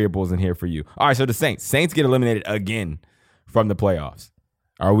variables in here for you. All right, so the Saints get eliminated again from the playoffs.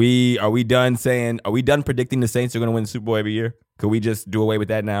 Are we done predicting the Saints are going to win the Super Bowl every year? Could we just do away with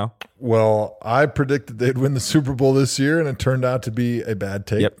that now? Well, I predicted they'd win the Super Bowl this year, and it turned out to be a bad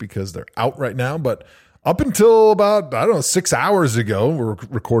take because they're out right now. But up until about, 6 hours ago, we're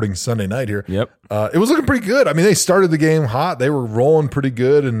recording Sunday night here. Yep. It was looking pretty good. I mean, they started the game hot. They were rolling pretty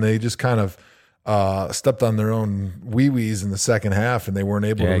good, and they just kind of stepped on their own wee-wees in the second half, and they weren't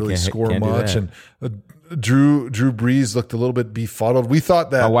able to really score much. And Drew Brees looked a little bit befuddled. We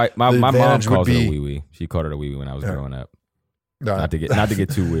thought that my mom called it a wee-wee. She called it a wee-wee when I was growing up. Not to get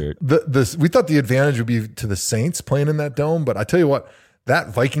too weird. We thought the advantage would be to the Saints playing in that dome, but I tell you what, that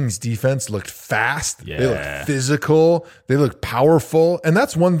Vikings defense looked fast. Yeah. They looked physical. They looked powerful, and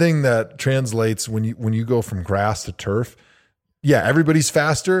that's one thing that translates when you go from grass to turf. Yeah, everybody's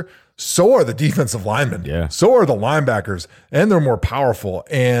faster. So are the defensive linemen. Yeah. So are the linebackers, and they're more powerful.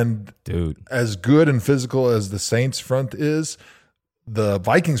 And as good and physical as the Saints front is, the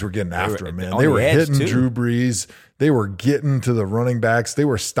Vikings were getting after him, man. They were hitting Drew Brees. They were getting to the running backs. They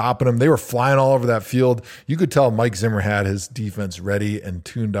were stopping them. They were flying all over that field. You could tell Mike Zimmer had his defense ready and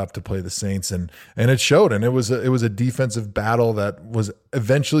tuned up to play the Saints, and it showed. And it was a defensive battle that was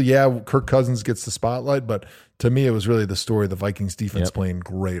eventually, Kirk Cousins gets the spotlight, but to me, it was really the story of the Vikings defense playing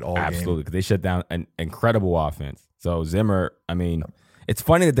great all game. Absolutely, because they shut down an incredible offense. So Zimmer, I mean, it's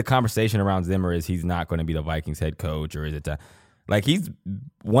funny that the conversation around Zimmer is he's not going to be the Vikings head coach, or is it like he's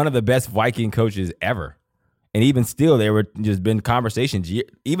one of the best Viking coaches ever. And even still, there were just been conversations,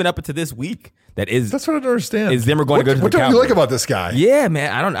 even up unto this week, that's what I don't understand. Is Zimmer going to go to the Cowboys? What do you like about this guy? Yeah,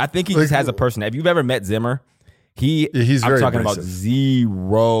 man. I think he just has a person. If you've ever met Zimmer, I'm talking about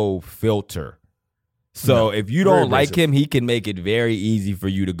zero filter. So if you don't like him, he can make it very easy for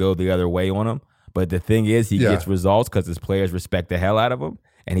you to go the other way on him. But the thing is, he gets results because his players respect the hell out of him.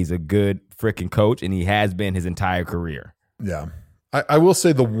 And he's a good freaking coach, and he has been his entire career. Yeah. I will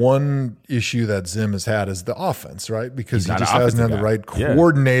say the one issue that Zim has had is the offense, right? Because he just hasn't had the right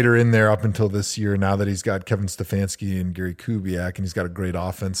coordinator in there up until this year. Now that he's got Kevin Stefanski and Gary Kubiak, and he's got a great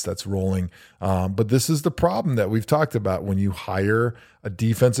offense that's rolling. But this is the problem that we've talked about when you hire a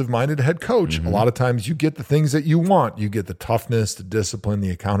defensive-minded head coach. A lot of times you get the things that you want. You get the toughness, the discipline,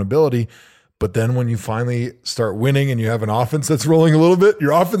 the accountability. But then when you finally start winning and you have an offense that's rolling a little bit,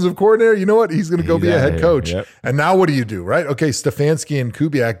 your offensive coordinator, you know what? He's going to go be a head coach. Yep. And now what do, right? Okay, Stefanski and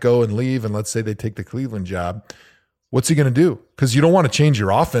Kubiak go and leave, and let's say they take the Cleveland job. What's he going to do? Because you don't want to change your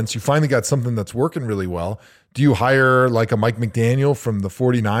offense. You finally got something that's working really well. Do you hire like a Mike McDaniel from the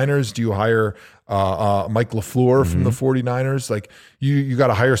 49ers? Do you hire Mike LaFleur from the 49ers? Like you got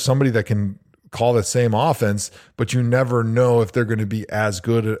to hire somebody that can call the same offense, but you never know if they're going to be as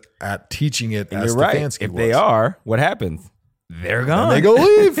good at teaching it as Stefanski was. If they are, what happens? They're gone. And they go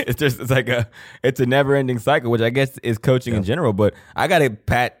leave. It's a never-ending cycle, which I guess is coaching in general. But I got to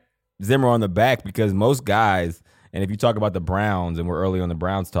pat Zimmer on the back because most guys, and if you talk about the Browns, and we're early on the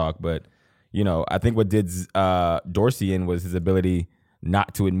Browns talk, but I think what did Dorsey in was his ability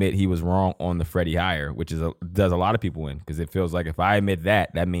not to admit he was wrong on the Freddie hire, which does a lot of people in, because it feels like if I admit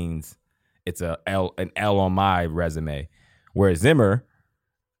that means it's an L on my resume. Whereas Zimmer,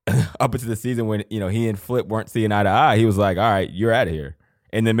 up until the season when he and Flip weren't seeing eye to eye, he was like, "All right, you're out of here."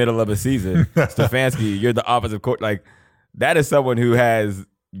 In the middle of a season, Stefanski, you're the offensive coach. Like that is someone who has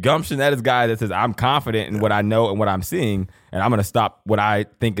gumption. That is a guy that says, "I'm confident in what I know and what I'm seeing, and I'm going to stop what I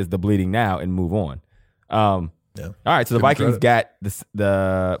think is the bleeding now and move on." All right, so the Vikings got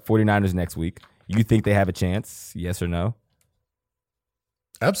the 49ers next week. You think they have a chance? Yes or no?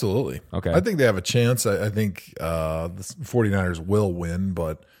 Absolutely. Okay. I think they have a chance. I think the 49ers will win,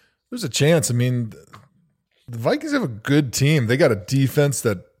 but there's a chance. I mean, the Vikings have a good team. They got a defense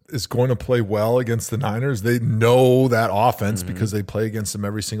that is going to play well against the Niners. They know that offense because they play against them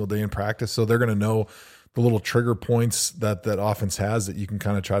every single day in practice. So they're going to know the little trigger points that offense has that you can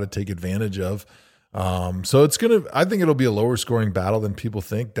kind of try to take advantage of. So I think it'll be a lower scoring battle than people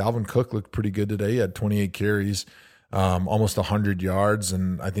think. Dalvin Cook looked pretty good today. He had 28 carries. Almost 100 yards.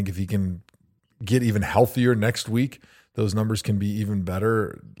 And I think if he can get even healthier next week, those numbers can be even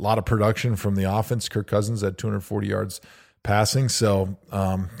better. A lot of production from the offense. Kirk Cousins had 240 yards passing. So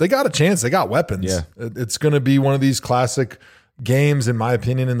they got a chance. They got weapons. Yeah. It's going to be one of these classic games, in my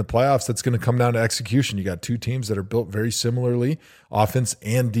opinion, in the playoffs that's going to come down to execution. You got two teams that are built very similarly, offense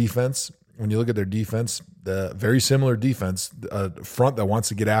and defense. When you look at their defense, the very similar defense, front that wants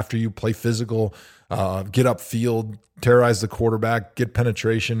to get after you, play physical, get upfield, terrorize the quarterback, get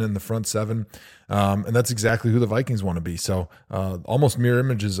penetration in the front seven. And that's exactly who the Vikings want to be. So almost mirror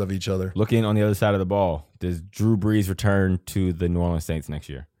images of each other. Looking on the other side of the ball, does Drew Brees return to the New Orleans Saints next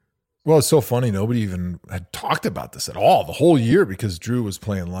year? Well, it's so funny. Nobody even had talked about this at all the whole year because Drew was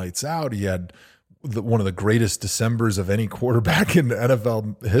playing lights out. He had one of the greatest Decembers of any quarterback in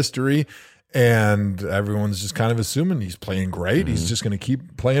NFL history. And everyone's just kind of assuming he's playing great. He's just going to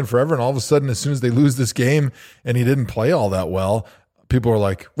keep playing forever. And all of a sudden, as soon as they lose this game and he didn't play all that well, people are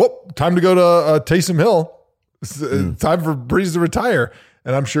like, whoop, time to go to Taysom Hill. It's time for Breeze to retire.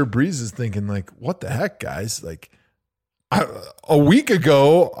 And I'm sure Breeze is thinking like, what the heck, guys? Like a week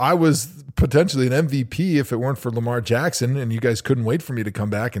ago, I was potentially an MVP if it weren't for Lamar Jackson, and you guys couldn't wait for me to come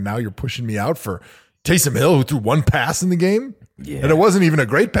back. And now you're pushing me out for Taysom Hill, who threw one pass in the game. Yeah. And it wasn't even a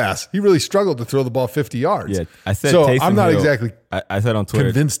great pass. He really struggled to throw the ball 50 yards. Yeah, I said so. Taysom I'm not Hill, exactly I said on Twitter,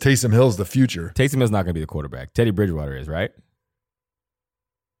 convinced Taysom Hill's the future. Taysom Hill's not going to be the quarterback. Teddy Bridgewater is, right?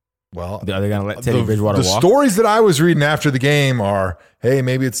 Well, are they going to let Teddy Bridgewater walk? The stories that I was reading after the game are, hey,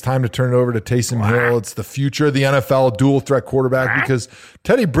 maybe it's time to turn it over to Taysom Hill. It's the future of the NFL, dual threat quarterback, because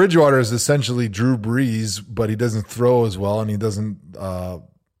Teddy Bridgewater is essentially Drew Brees, but he doesn't throw as well, and he doesn't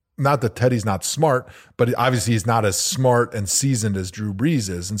not that Teddy's not smart, but obviously he's not as smart and seasoned as Drew Brees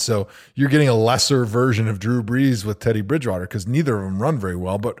is. And so you're getting a lesser version of Drew Brees with Teddy Bridgewater because neither of them run very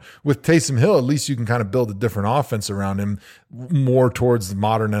well. But with Taysom Hill, at least you can kind of build a different offense around him, more towards the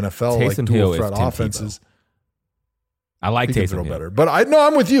modern NFL, Taysom like dual Hill threat offenses. I like he can Taysom throw Hill better. But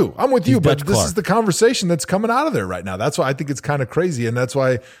I'm with you. He's But Dutch this Clark. is the conversation that's coming out of there right now. That's why I think it's kind of crazy. And that's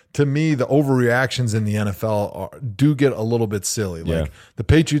why, to me, the overreactions in the NFL do get a little bit silly. Like the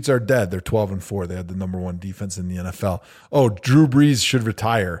Patriots are dead. They're 12-4. They had the number one defense in the NFL. Oh, Drew Brees should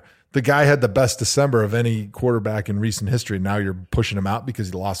retire. The guy had the best December of any quarterback in recent history. Now you're pushing him out because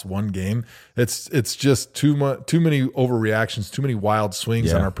he lost one game. It's just too many overreactions, too many wild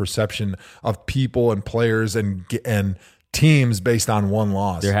swings on our perception of people and players and teams based on one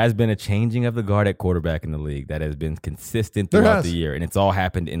loss. There has been a changing of the guard at quarterback in the league that has been consistent throughout the year, and it's all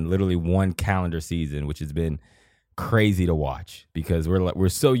happened in literally one calendar season, which has been crazy to watch because we're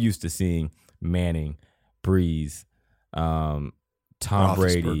so used to seeing Manning, Breeze, Tom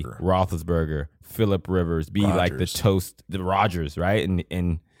Brady, Roethlisberger, Phillip Rivers be like the Rodgers, right?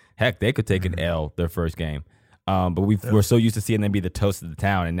 And heck, they could take an L their first game. But we're so used to seeing them be the toast of the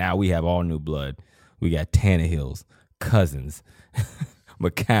town, and now we have all new blood. We got Tannehills, Cousins,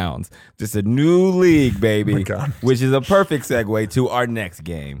 McCown's. Just a new league, baby, which is a perfect segue to our next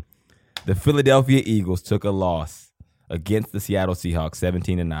game. The Philadelphia Eagles took a loss against the Seattle Seahawks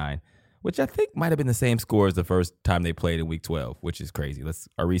 17-9. Which I think might have been the same score as the first time they played in Week 12, which is crazy.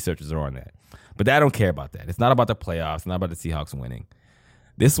 Our researchers are on that. But I don't care about that. It's not about the playoffs. It's not about the Seahawks winning.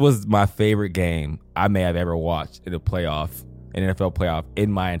 This was my favorite game I may have ever watched in an NFL playoff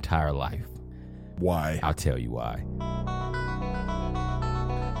in my entire life. Why? I'll tell you why.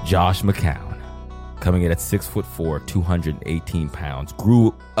 Josh McCown, coming in at 6'4", 218 pounds,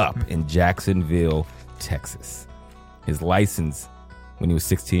 grew up in Jacksonville, Texas. His license when he was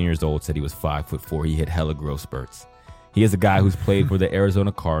 16 years old, said he was 5'4". He hit hella growth spurts. He is a guy who's played for the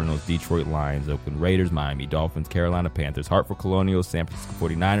Arizona Cardinals, Detroit Lions, Oakland Raiders, Miami Dolphins, Carolina Panthers, Hartford Colonials, San Francisco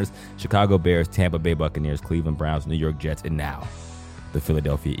 49ers, Chicago Bears, Tampa Bay Buccaneers, Cleveland Browns, New York Jets, and now the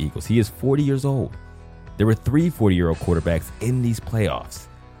Philadelphia Eagles. He is 40 years old. There were 3 40-year-old quarterbacks in these playoffs.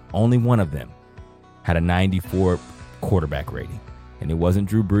 Only one of them had a 94 quarterback rating, and it wasn't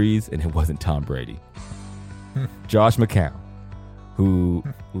Drew Brees and it wasn't Tom Brady. Josh McCown, who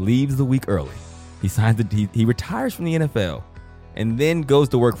leaves the week early. He retires from the NFL and then goes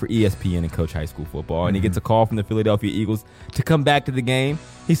to work for ESPN and coach high school football. And he gets a call from the Philadelphia Eagles to come back to the game.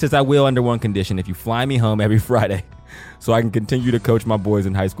 He says, I will under one condition, if you fly me home every Friday so I can continue to coach my boys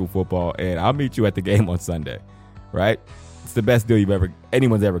in high school football, and I'll meet you at the game on Sunday. Right? It's the best deal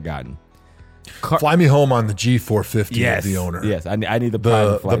anyone's ever gotten. Fly me home on the G450 of the owner. Yes, I need the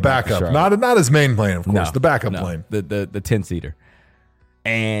private flight. The backup. Not his main plane, of course. No, the backup plane. The 10-seater.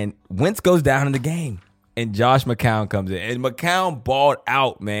 And Wentz goes down in the game, and Josh McCown comes in. And McCown balled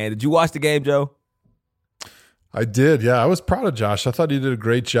out, man. Did you watch the game, Joe? I did, yeah. I was proud of Josh. I thought he did a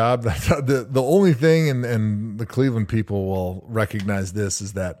great job. The only thing, and the Cleveland people will recognize this,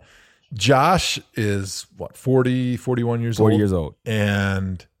 is that Josh is, 41 years old? 40 years old.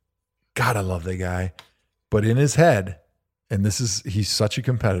 And God, I love that guy. But in his head, and he's such a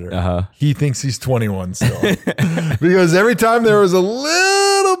competitor, he thinks he's 21 still. Because every time there was a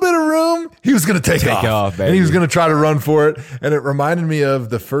little bit of room, he was going to take off baby. And he was going to try to run for it. And it reminded me of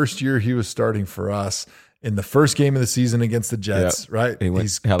the first year he was starting for us in the first game of the season against the Jets, right?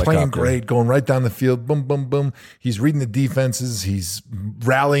 He's playing great, going right down the field, boom, boom, boom. He's reading the defenses. He's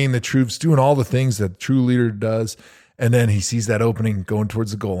rallying the troops, doing all the things that a true leader does. And then he sees that opening going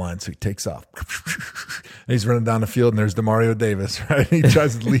towards the goal line, so he takes off. And he's running down the field, and there's DeMario Davis, right? He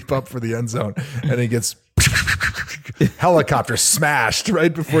tries to leap up for the end zone, and he gets helicopter smashed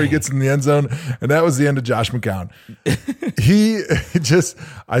right before he gets in the end zone. And that was the end of Josh McCown.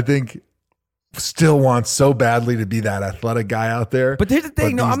 I think still wants so badly to be that athletic guy out there. But here's the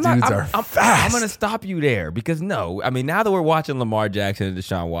thing, I'm going to stop you there because now that we're watching Lamar Jackson and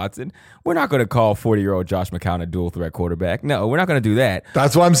Deshaun Watson, we're not going to call 40-year-old Josh McCown a dual threat quarterback. No, we're not going to do that.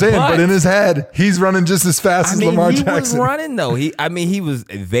 That's what I'm saying. But in his head, he's running just as fast as Lamar Jackson. He was running though. He was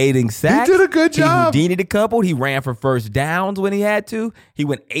evading sacks. He did a good job. He Houdini'd a couple. He ran for first downs when he had to. He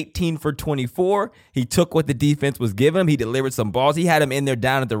went 18 for 24. He took what the defense was giving him. He delivered some balls. He had him in there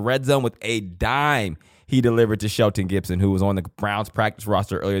down at the red zone with a dime. He delivered to Shelton Gibson, who was on the Browns practice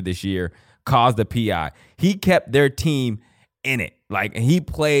roster earlier this year, caused the PI. He kept their team in it. Like, he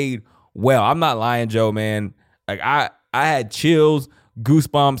played well. I'm not lying, Joe, man. Like, I had chills,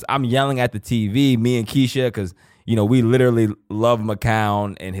 goosebumps. I'm yelling at the TV, me and Keisha, because, we literally love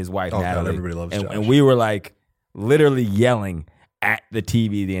McCown and his wife, Natalie. God, everybody loves Josh. And we were, like, literally yelling at the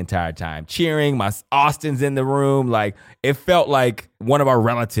TV the entire time, cheering. My Austin's in the room. Like, it felt like one of our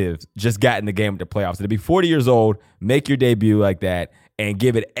relatives just got in the game with the playoffs. And to be 40 years old, make your debut like that, and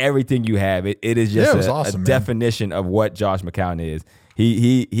give it everything you have. It is just awesome, a definition of what Josh McCown is.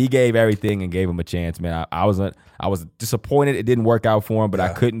 He gave everything and gave him a chance, man. I was disappointed it didn't work out for him, but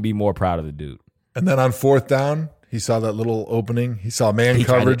I couldn't be more proud of the dude. And then on fourth down, he saw that little opening. He saw man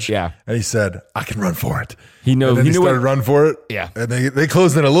coverage, and he said, "I can run for it." He knows. And then he started running for it. Yeah, and they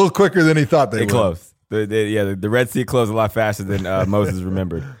closed in a little quicker than he thought they would. Closed. The Red Sea closed a lot faster than Moses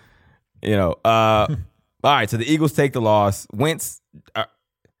remembered. All right. So the Eagles take the loss. Wentz,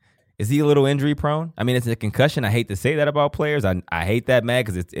 is he a little injury prone? I mean, it's a concussion. I hate to say that about players. I hate that, man,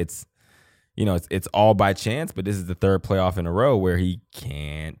 because it's all by chance. But this is the third playoff in a row where he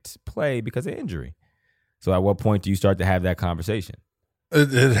can't play because of injury. So at what point do you start to have that conversation?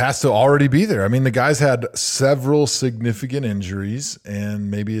 It has to already be there. I mean, the guy's had several significant injuries, and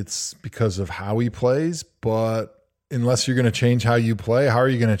maybe it's because of how he plays. But unless you're going to change how you play, how are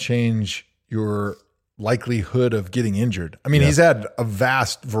you going to change your likelihood of getting injured? I mean, he's had a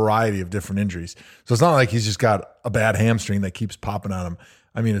vast variety of different injuries. So it's not like he's just got a bad hamstring that keeps popping on him.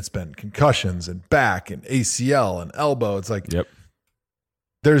 I mean, it's been concussions and back and ACL and elbow. It's like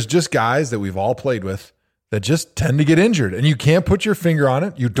there's just guys that we've all played with that just tend to get injured, and you can't put your finger on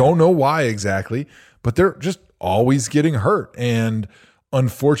it. You don't know why exactly, but they're just always getting hurt. And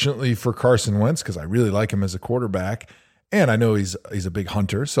unfortunately for Carson Wentz, because I really like him as a quarterback, and I know he's a big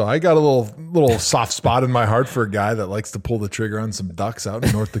hunter, so I got a little soft spot in my heart for a guy that likes to pull the trigger on some ducks out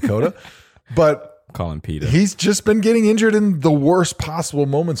in North Dakota. But call him Peter. He's just been getting injured in the worst possible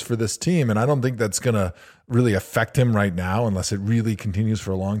moments for this team, and I don't think that's going to really affect him right now unless it really continues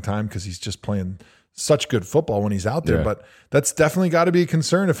for a long time, because he's just playing such good football when he's out there. But that's definitely got to be a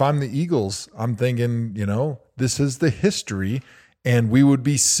concern. If I'm the Eagles, I'm thinking, this is the history, and we would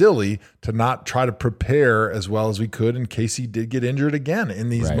be silly to not try to prepare as well as we could in case he did get injured again in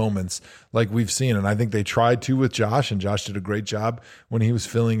these moments like we've seen. And I think they tried to with Josh, and Josh did a great job when he was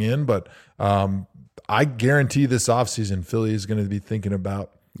filling in. But I guarantee this offseason, Philly is going to be thinking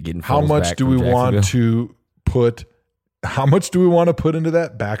about how much do we want to put into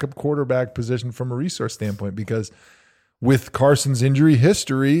that backup quarterback position from a resource standpoint? Because with Carson's injury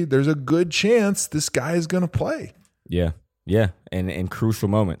history, there's a good chance this guy is going to play. Yeah. And in crucial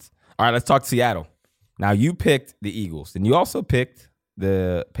moments. All right, let's talk Seattle. Now, you picked the Eagles, and you also picked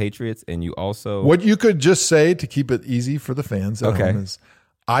the Patriots, and you also... What you could just say to keep it easy for the fans at home is,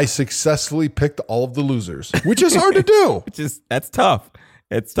 I successfully picked all of the losers, which is hard to do. That's tough.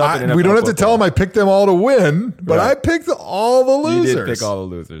 It's tough. We don't have to tell them I picked them all to win, but I picked all the losers. You did pick all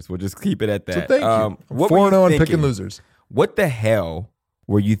the losers. We'll just keep it at that. So thank you. 4-0 and picking losers. What the hell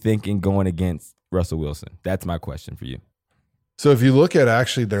were you thinking going against Russell Wilson? That's my question for you. So if you look at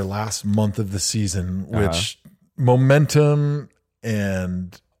actually their last month of the season, which momentum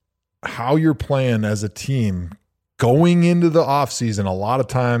and how you're playing as a team going into the offseason a lot of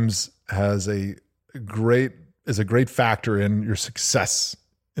times is a great factor in your success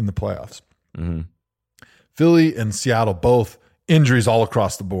in the playoffs. Mm-hmm. Philly and Seattle, both injuries all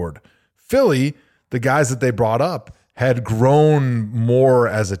across the board. Philly, the guys that they brought up had grown more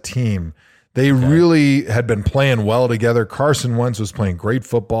as a team. They really had been playing well together. Carson Wentz was playing great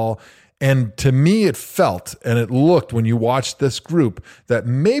football. And to me, it felt and it looked when you watched this group that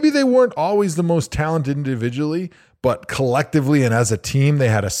maybe they weren't always the most talented individually, but collectively and as a team, they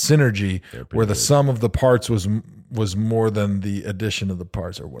had a synergy where the sum of the parts was more than the addition of the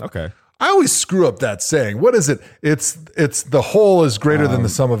parts or whatever. Okay. I always screw up that saying. What is it? It's the whole is greater than the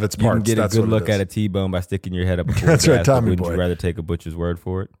sum of its parts. You can get That's a good what look at a T-bone by sticking your head up. That's right, Tommy Wouldn't boy. you rather take a butcher's word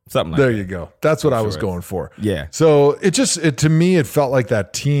for it? Something like there that. you go. That's what I was going for. Yeah. So it to me, it felt like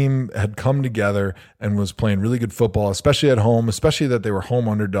that team had come together and was playing really good football, especially at home, especially that they were home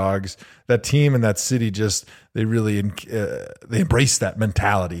underdogs. That team and that city they really they embraced that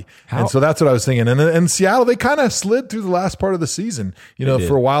mentality. And so that's what I was thinking. And Seattle, they kind of slid through the last part of the season.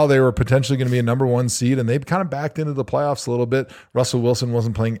 For a while, they were potentially going to be a number one seed, and they kind of backed into the playoffs a little bit. Russell Wilson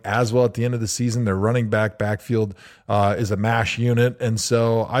wasn't playing as well at the end of the season. Their running backfield is a mash unit. And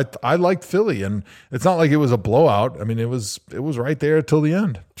so I liked Philly, and it's not like it was a blowout. I mean, it was right there till the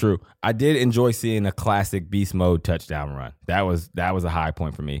end. True. I did enjoy seeing a classic beast mode touchdown run. That was a high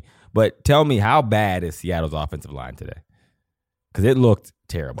point for me. But tell me, how bad is Seattle's offensive line today? Because it looked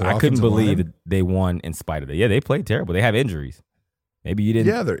terrible. I couldn't believe that they won in spite of it. Yeah, they played terrible. They have injuries. Maybe you didn't.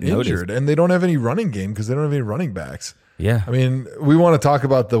 Yeah, they're injured, and they don't have any running game because they don't have any running backs. Yeah. I mean, we want to talk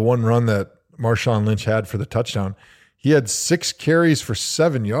about the one run that Marshawn Lynch had for the touchdown. He had 6 carries for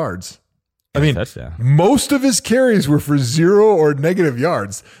 7 yards. I mean, touchdown. Most of his carries were for 0 or negative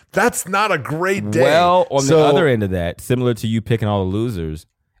yards. That's not a great day. Well, on the other end of that, similar to you picking all the losers,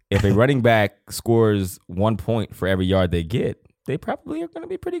 if a running back scores 1 point for every yard they get, they probably are going to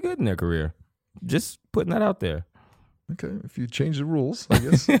be pretty good in their career. Just putting that out there. Okay, if you change the rules, I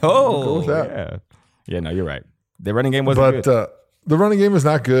guess. We'll go with that. Yeah. Yeah, no, you're right. The running game wasn't good. The running game was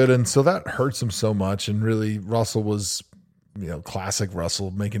not good, and so that hurts him so much. And really, Russell was, classic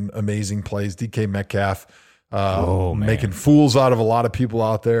Russell, making amazing plays. DK Metcalf making fools out of a lot of people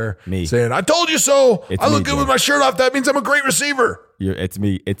out there. Me. Saying, I told you so. I look good Jay. with my shirt off. That means I'm a great receiver. It's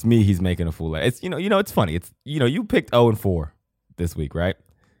me. It's me he's making a fool out. It's it's funny. It's you picked 0-4 this week, right?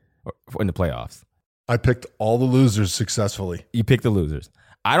 In the playoffs. I picked all the losers successfully. You picked the losers.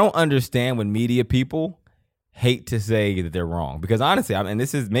 I don't understand when media people hate to say that they're wrong, because honestly,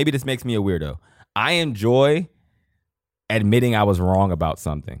 maybe this makes me a weirdo. I enjoy admitting I was wrong about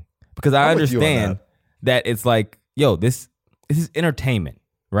something, because I understand that it's like, yo, this is entertainment,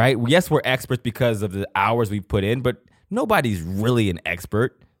 right? Yes, we're experts because of the hours we put in, but nobody's really an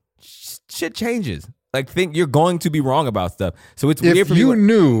expert. Shit changes. Think you're going to be wrong about stuff. So it's weird for me. If you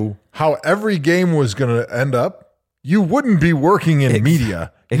knew how every game was going to end up, you wouldn't be working in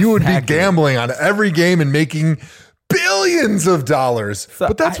media. You would be gambling on every game and making billions of dollars.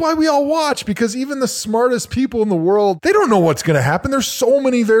 But that's why we all watch, because even the smartest people in the world, they don't know what's going to happen. There's so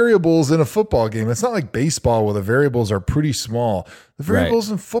many variables in a football game. It's not like baseball where the variables are pretty small. The variables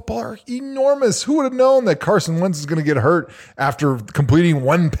in football are enormous. Who would have known that Carson Wentz is going to get hurt after completing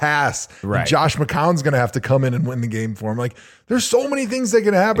one pass? Right. And Josh McCown's going to have to come in and win the game for him. There's so many things that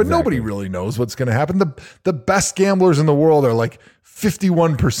can happen. Exactly. Nobody really knows what's going to happen. The best gamblers in the world are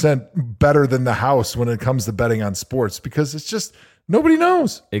 51% better than the house when it comes to betting on sports, because it's just nobody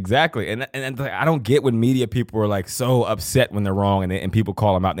knows. Exactly. And I don't get when media people are so upset when they're wrong, and people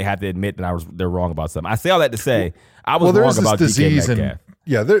call them out and they have to admit that they're wrong about something. I say all that to say I was wrong about DK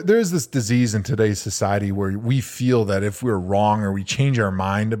Metcalf. There's this disease in today's society where we feel that if we're wrong or we change our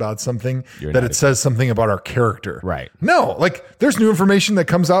mind about something, that it says something about our character. Right. No, there's new information that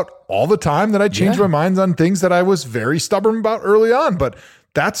comes out all the time that I change my minds on things that I was very stubborn about early on. But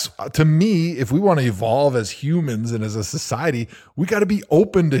that's, to me, if we want to evolve as humans and as a society, we got to be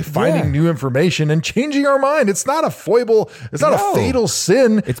open to finding new information and changing our mind. It's not a foible. It's not a fatal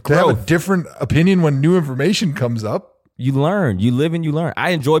sin to have a different opinion when new information comes up. You learn. You live and you learn.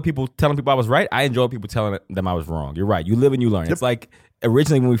 I enjoy people telling people I was right. I enjoy people telling them I was wrong. You're right. You live and you learn. Yep. It's like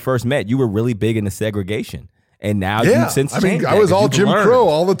originally when we first met, you were really big into segregation. And now you've since changed. I was all Jim Crow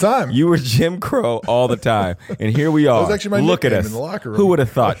all the time. You were Jim Crow all the time. And here we are. That was actually my Look at us. in the locker room. Who would have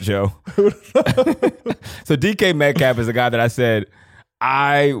thought, Joe? So DK Metcalf is a guy that I said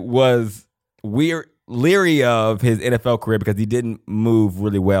I was leery of his NFL career because he didn't move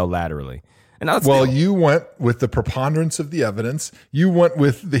really well laterally. You went with the preponderance of the evidence. You went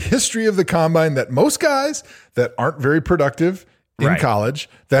with the history of the combine that most guys that aren't very productive in college,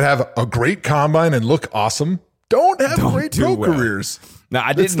 that have a great combine and look awesome, don't have great pro careers. Now,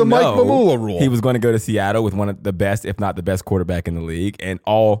 I didn't it's the Mike Mamula rule. He was going to go to Seattle with one of the best, if not the best quarterback in the league. And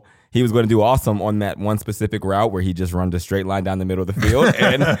he was going to do awesome on that one specific route where he just runs a straight line down the middle of the field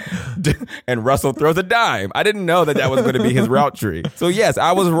and Russell throws a dime. I didn't know that was going to be his route tree. So yes,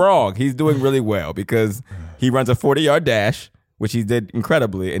 I was wrong. He's doing really well because he runs a 40-yard dash, which he did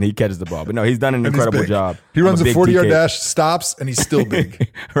incredibly, and he catches the ball. But no, he's done an incredible job. He runs a 40-yard dash, stops, and he's still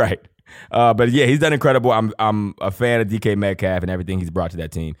big. Right. But yeah, he's done incredible. I'm a fan of DK Metcalf and everything he's brought to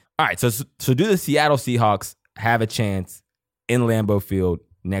that team. All right, so do the Seattle Seahawks have a chance in Lambeau Field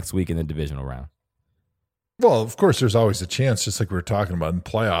next week in the divisional round? Well, of course, there's always a chance, just like we were talking about in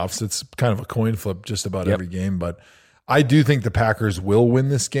playoffs. It's kind of a coin flip just about every game. But I do think the Packers will win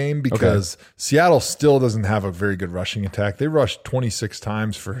this game because Seattle still doesn't have a very good rushing attack. They rushed 26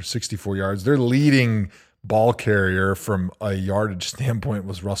 times for 64 yards. Their leading ball carrier from a yardage standpoint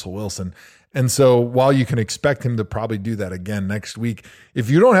was Russell Wilson. And so while you can expect him to probably do that again next week, if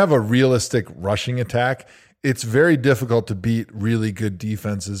you don't have a realistic rushing attack, it's very difficult to beat really good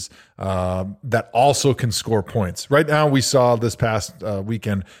defenses that also can score points. Right now, we saw this past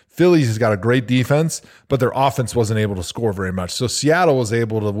weekend, Phillies has got a great defense, but their offense wasn't able to score very much. So Seattle was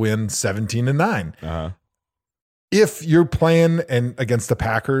able to win 17-9. If you're playing against the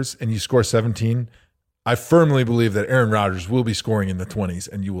Packers and you score 17, I firmly believe that Aaron Rodgers will be scoring in the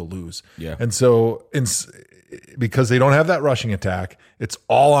 20s and you will lose. Yeah. And so because they don't have that rushing attack, it's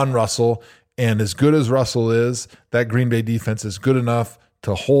all on Russell. And as good as Russell is, that Green Bay defense is good enough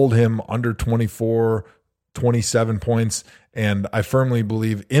to hold him under 24, 27 points. And I firmly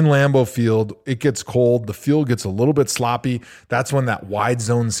believe in Lambeau Field, it gets cold. The field gets a little bit sloppy. That's when that wide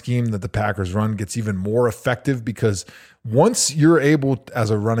zone scheme that the Packers run gets even more effective, because once you're able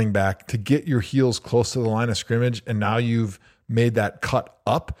as a running back to get your heels close to the line of scrimmage, and now you've made that cut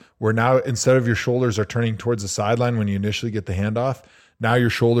up where now instead of your shoulders are turning towards the sideline when you initially get the handoff, now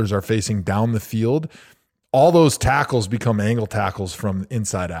your shoulders are facing down the field. All those tackles become angle tackles from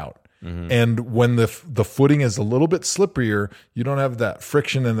inside out. And when the footing is a little bit slipperier, you don't have that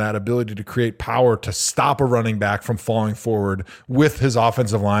friction and that ability to create power to stop a running back from falling forward with his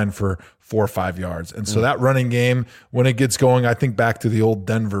offensive line for 4 or 5 yards. And so that running game, when it gets going, I think back to the old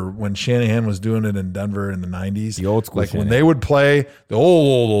Denver, when Shanahan was doing it in Denver in the 90s. The old school Like Shanahan. when they would play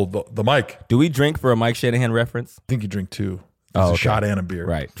the Mike. Do we drink for a Mike Shanahan reference? I think you drink 2. It's a shot and a beer.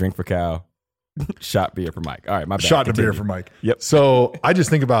 Right. Drink for Cal. Shot beer for Mike. All right, my bad. Shot and a beer Continue. for Mike. Yep. So I just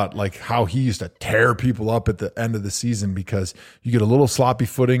think about like how he used to tear people up at the end of the season, because you get a little sloppy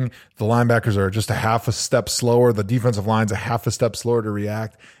footing. The linebackers are just a half a step slower. The defensive line's a half a step slower to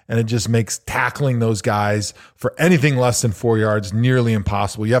react. And it just makes tackling those guys for anything less than 4 yards nearly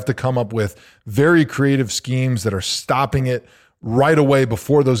impossible. You have to come up with very creative schemes that are stopping it right away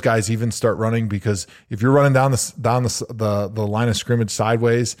before those guys even start running, because if you're running down the line of scrimmage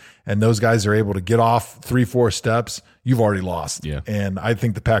sideways and those guys are able to get off 3-4 steps, you've already lost. Yeah. And I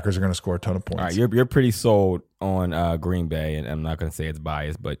think the Packers are going to score a ton of points. All right, you're pretty sold on Green Bay, and I'm not going to say it's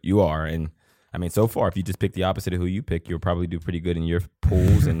biased, but you are. And I mean, so far, if you just pick the opposite of who you pick, you'll probably do pretty good in your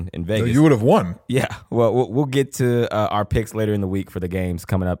pools in Vegas. So you would have won. Yeah. Well, we'll get to our picks later in the week for the games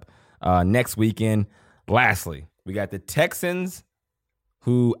coming up next weekend. Lastly, we got the Texans,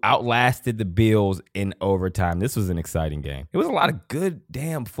 who outlasted the Bills in overtime. This was an exciting game. It was a lot of good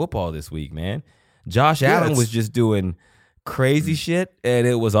damn football this week, man. Josh Allen was just doing crazy shit, and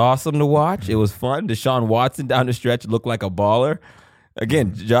it was awesome to watch. It was fun. Deshaun Watson down the stretch looked like a baller.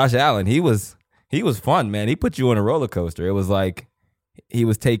 Again, Josh Allen, he was fun, man. He put you on a roller coaster. It was like he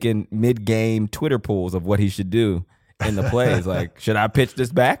was taking mid-game Twitter polls of what he should do in the plays. Like, should I pitch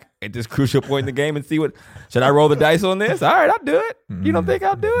this back at this crucial point in the game and see should I roll the dice on this? All right, I'll do it. You don't think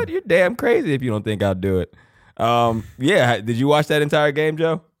I'll do it? You're damn crazy if you don't think I'll do it. Yeah. Did you watch that entire game,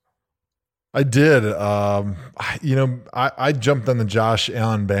 Joe? I did. I jumped on the Josh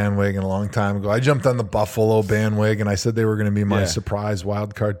Allen bandwagon a long time ago. I jumped on the Buffalo bandwagon. I said they were going to be my surprise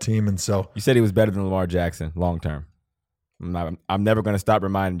wild card team. And so you said he was better than Lamar Jackson long term. I'm never going to stop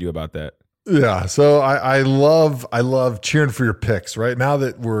reminding you about that. Yeah, so I love cheering for your picks. Right now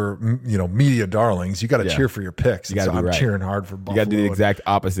that we're media darlings, you got to cheer for your picks. You got to be right. Cheering hard for Buffalo. You got to do the exact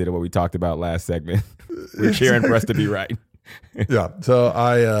opposite of what we talked about last segment. We're cheering for us to be right. Yeah, so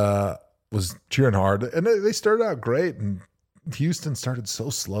I was cheering hard, and they started out great, and Houston started so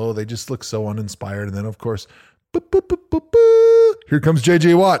slow. They just looked so uninspired, and then of course, boop, boop, boop, boop, boop, here comes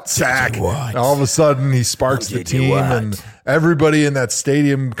J.J. Watt, sack. And all of a sudden, he sparks the team, and everybody in that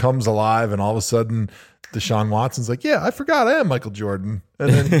stadium comes alive, and all of a sudden, Deshaun Watson's like, yeah, I forgot I am Michael Jordan.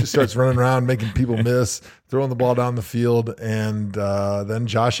 And then he just starts running around, making people miss, throwing the ball down the field, and then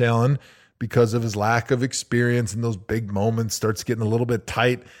Josh Allen, because of his lack of experience in those big moments, starts getting a little bit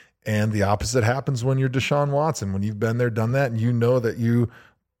tight, and the opposite happens when you're Deshaun Watson. When you've been there, done that, and you know that you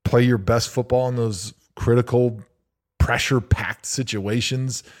play your best football in those critical, pressure-packed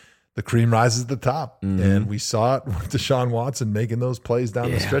situations, the cream rises to the top. And we saw it with Deshaun Watson making those plays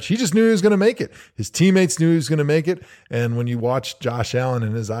down the stretch. He just knew he was going to make it. His teammates knew he was going to make it. And when you watch Josh Allen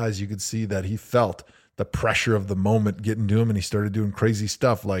in his eyes, you could see that he felt the pressure of the moment getting to him, and he started doing crazy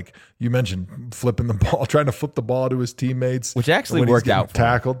stuff like you mentioned, flipping the ball, trying to flip the ball to his teammates. Which actually worked out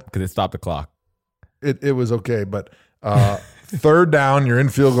tackled because it stopped the clock. It was okay, but 3rd down, you're in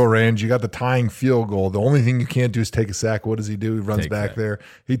field goal range. You got the tying field goal. The only thing you can't do is take a sack. What does he do? He runs back there.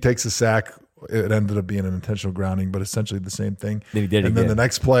 He takes a sack. It ended up being an intentional grounding, but essentially the same thing. Then he did it and then the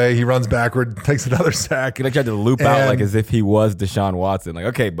next play, he runs backward, takes another sack. He tried to loop out like as if he was Deshaun Watson. Like,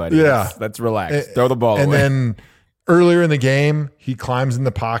 okay, buddy, let's relax. Throw the ball away. And then earlier in the game, he climbs in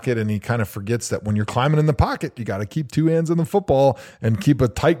the pocket and he kind of forgets that when you're climbing in the pocket, you got to keep 2 hands on the football and keep a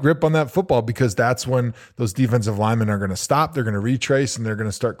tight grip on that football, because that's when those defensive linemen are going to stop. They're going to retrace and they're going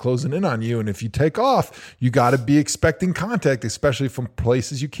to start closing in on you. And if you take off, you got to be expecting contact, especially from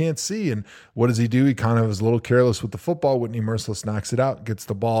places you can't see. And what does he do? He kind of is a little careless with the football. Whitney Merciless knocks it out, gets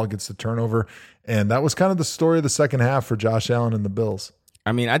the ball, gets the turnover. And that was kind of the story of the second half for Josh Allen and the Bills.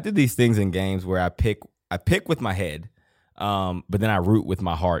 I mean, I did these things in games where I pick with my head. But then I root with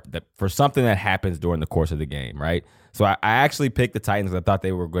my heart that for something that happens during the course of the game, right? So I actually picked the Titans because I thought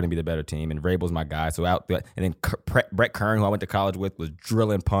they were going to be the better team, and Vrabel's my guy. So and then Brett Kern, who I went to college with, was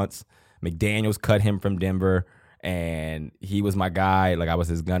drilling punts. McDaniels cut him from Denver, and he was my guy. Like, I was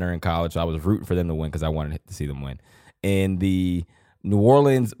his gunner in college, so I was rooting for them to win because I wanted to see them win. In the New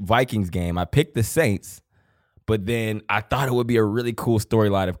Orleans Vikings game, I picked the Saints, but then I thought it would be a really cool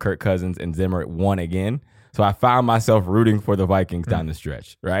storyline if Kirk Cousins and Zimmer won again. So I found myself rooting for the Vikings down the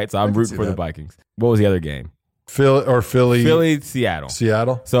stretch, right? So I'm rooting for the Vikings. What was the other game? Philly, Seattle.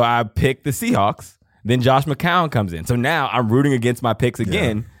 So I picked the Seahawks. Then Josh McCown comes in. So now I'm rooting against my picks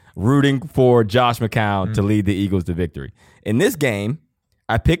again, rooting for Josh McCown to lead the Eagles to victory. In this game,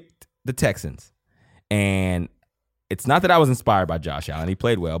 I picked the Texans. And it's not that I was inspired by Josh Allen. He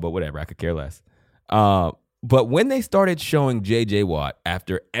played well, but whatever. I could care less. But when they started showing J.J. Watt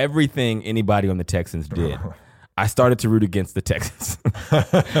after everything anybody on the Texans did, I started to root against the Texans.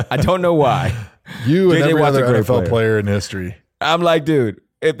 I don't know why. You and every other NFL player in history. I'm like, dude,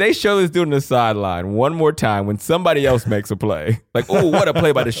 if they show this dude on the sideline one more time when somebody else makes a play, like, oh, what a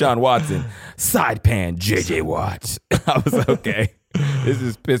play by Deshaun Watson, side pan J.J. Watt. I was okay. This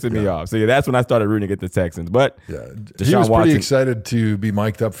is pissing me off. So, yeah, that's when I started rooting against the Texans. But he was pretty excited to be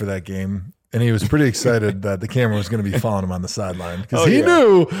mic'd up for that game. And he was pretty excited that the camera was going to be following him on the sideline because he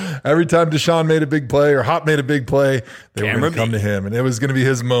knew every time Deshaun made a big play or Hop made a big play, they were going to come to him, and it was going to be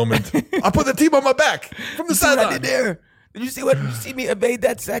his moment. I put the team on my back from the sideline. Did you see me evade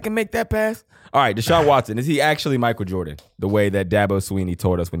that sack and make that pass? All right, Deshaun Watson, is he actually Michael Jordan, the way that Dabo Swinney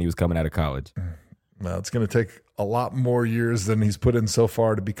told us when he was coming out of college? Well, it's going to take a lot more years than he's put in so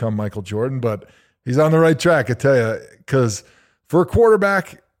far to become Michael Jordan, but he's on the right track, I tell you, because for a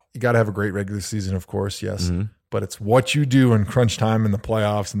quarterback, you got to have a great regular season, of course, yes. Mm-hmm. But it's what you do in crunch time in the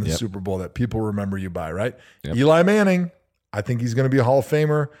playoffs and the Super Bowl that people remember you by, right? Yep. Eli Manning, I think he's going to be a Hall of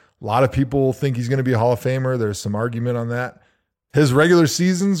Famer. A lot of people think he's going to be a Hall of Famer. There's some argument on that. His regular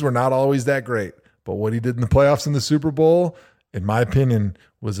seasons were not always that great. But what he did in the playoffs in the Super Bowl, in my opinion,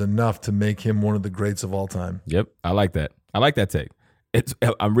 was enough to make him one of the greats of all time. Yep, I like that. I like that take.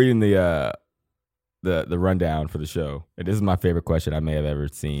 I'm reading the rundown for the show. And this is my favorite question I may have ever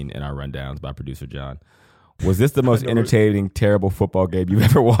seen in our rundowns by producer John. Was this the most entertaining, terrible football game you've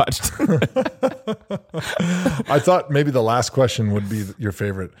ever watched? I thought maybe the last question would be your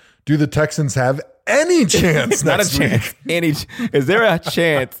favorite. Do the Texans have any chance next week? Is there a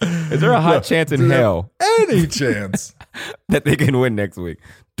chance? Is there a hot chance in hell? Any chance that they can win next week?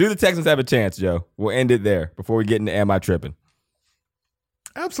 Do the Texans have a chance, Joe? We'll end it there before we get into Am I Trippin'?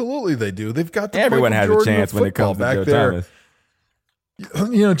 Absolutely, they do. They've got everyone has a chance when it comes to Joe Thomas.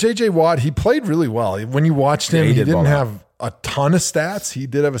 You know, J.J. Watt, he played really well. When you watched him, he didn't have a ton of stats. He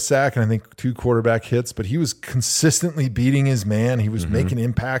did have a sack and I think 2 quarterback hits, but he was consistently beating his man. He was making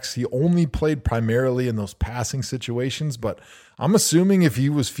impacts. He only played primarily in those passing situations, but I'm assuming if he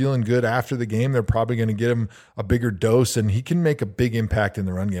was feeling good after the game, they're probably going to get him a bigger dose, and he can make a big impact in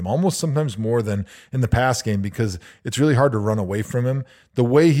the run game, almost sometimes more than in the pass game, because it's really hard to run away from him. The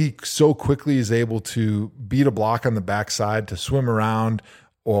way he so quickly is able to beat a block on the backside, to swim around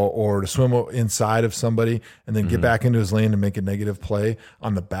or to swim inside of somebody and then get back into his lane and make a negative play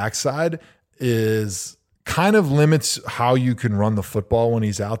on the backside is kind of limits how you can run the football when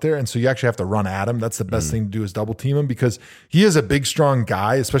he's out there. And so you actually have to run at him. That's the best thing to do is double team him, because he is a big, strong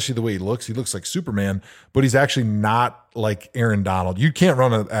guy, especially the way he looks. He looks like Superman, but he's actually not like Aaron Donald. You can't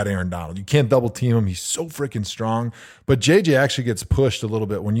run at Aaron Donald. You can't double team him. He's so freaking strong. But JJ actually gets pushed a little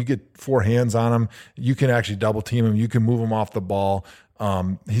bit. When you get 4 hands on him, you can actually double team him. You can move him off the ball.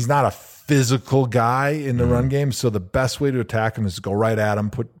 He's not a physical guy in the run game. So the best way to attack him is to go right at him,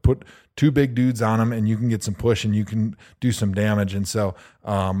 put 2 big dudes on him, and you can get some push and you can do some damage. And so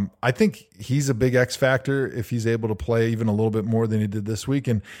I think he's a big X factor if he's able to play even a little bit more than he did this week.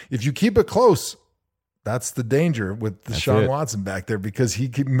 And if you keep it close, That's the danger with Deshaun Watson back there, because he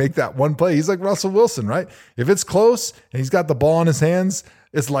can make that one play. He's like Russell Wilson, right? If it's close and he's got the ball in his hands,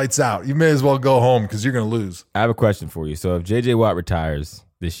 it's lights out. You may as well go home because you're going to lose. I have a question for you. So if J.J. Watt retires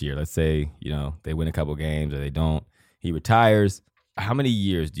this year, let's say, they win a couple games or they don't, he retires. How many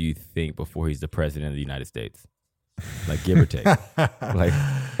years do you think before he's the president of the United States? Like, give or take. Like,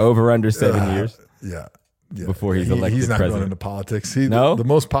 over under 7 years? Yeah. Before he's elected he's not president. going into politics. No? The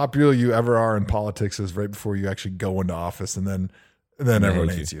most popular you ever are in politics is right before you actually go into office, and then everyone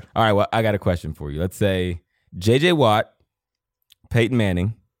hates you. All right, well, I got a question for you. Let's say J.J. Watt, Peyton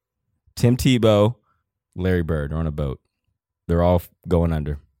Manning, Tim Tebow, Larry Bird are on a boat. They're all going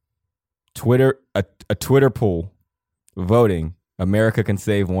under. A Twitter poll voting, America can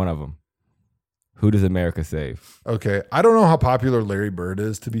save one of them. Who does America save? Okay, I don't know how popular Larry Bird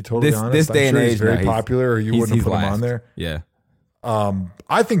is, to be totally honest. This day I'm sure and age, he's very popular, or you wouldn't have put him on there. Yeah.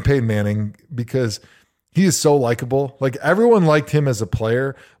 I think Peyton Manning, because he is so likable. Like, everyone liked him as a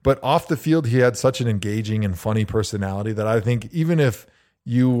player, but off the field, he had such an engaging and funny personality that I think even if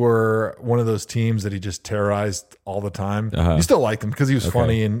you were one of those teams that he just terrorized all the time, you still liked him because he was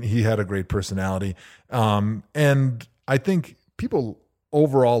funny and he had a great personality. And I think people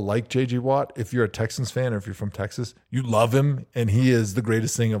overall like J.J. Watt. If you're a Texans fan or if you're from Texas, you love him and he is the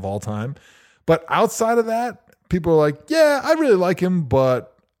greatest thing of all time. But outside of that, people are like, yeah, I really like him,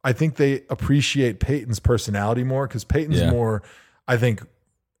 but I think they appreciate Peyton's personality more, because Peyton's more, I think,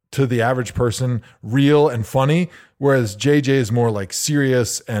 to the average person, real and funny, whereas JJ is more like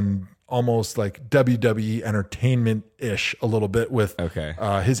serious and almost like WWE entertainment-ish a little bit with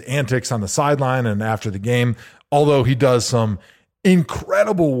his antics on the sideline and after the game, although he does some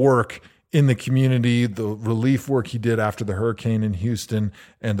incredible work in the community, the relief work he did after the hurricane in Houston,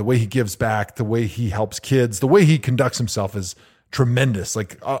 and the way he gives back, the way he helps kids, the way he conducts himself is tremendous,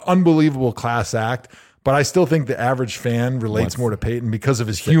 like unbelievable class act. But I still think the average fan relates more to Peyton because of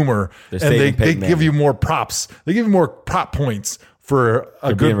his humor, and they give you more props. They give you more prop points for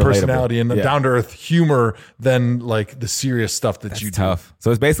a good personality and the down-to-earth humor than like the serious stuff that you do. Tough. So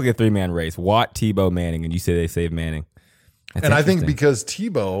it's basically a three-man race. Watt, Tebow, Manning, and you say they save Manning. And I think because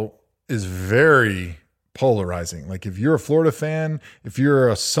Tebow is very polarizing. Like, if you're a Florida fan, if you're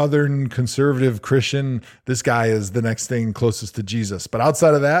a Southern conservative Christian, this guy is the next thing closest to Jesus. But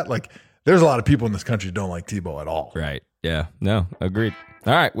outside of that, like, there's a lot of people in this country who don't like Tebow at all. Right. Yeah. No, agreed.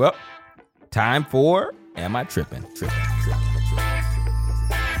 All right. Well, time for Am I Trippin'?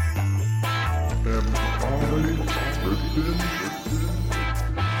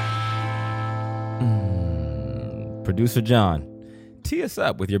 Producer John, tee us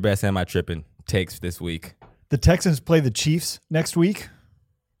up with your best Am I Trippin' takes this week. The Texans play the Chiefs next week.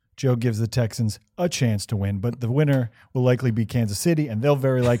 Joe gives the Texans a chance to win, but the winner will likely be Kansas City, and they'll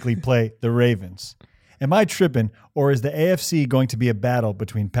very likely play the Ravens. Am I tripping, or is the AFC going to be a battle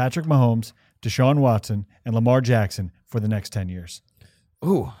between Patrick Mahomes, Deshaun Watson, and Lamar Jackson for the next 10 years?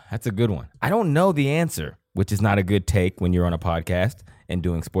 Ooh, that's a good one. I don't know the answer, which is not a good take when you're on a podcast and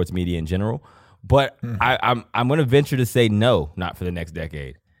doing sports media in general. But I'm going to venture to say no, not for the next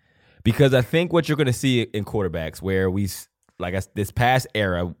decade. Because I think what you're going to see in quarterbacks, where this past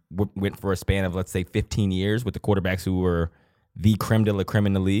era went for a span of, let's say, 15 years with the quarterbacks who were the creme de la creme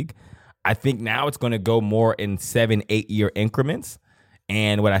in the league. I think now it's going to go more in 7-8 year increments.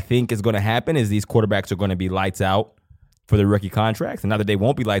 And what I think is going to happen is these quarterbacks are going to be lights out for the rookie contracts. And not that they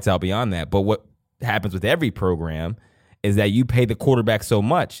won't be lights out beyond that, but what happens with every program is that you pay the quarterback so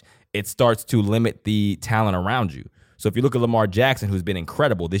much, it starts to limit the talent around you. So if you look at Lamar Jackson, who's been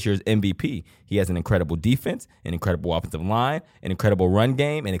incredible, this year's MVP, he has an incredible defense, an incredible offensive line, an incredible run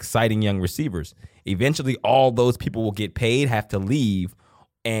game, and exciting young receivers. Eventually, all those people will get paid, have to leave,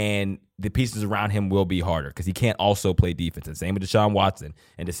 and the pieces around him will be harder because he can't also play defense. And same with Deshaun Watson,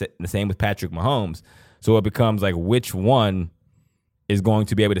 and the same with Patrick Mahomes. So it becomes like, which one is going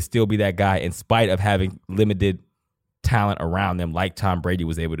to be able to still be that guy in spite of having limited talent around them like Tom Brady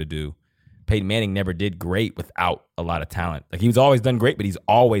was able to do. Peyton Manning never did great without a lot of talent. Like, he's always done great, but he's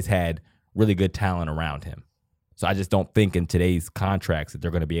always had really good talent around him. So I just don't think in today's contracts that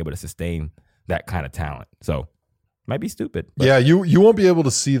they're going to be able to sustain that kind of talent. So might be stupid. But. Yeah, you won't be able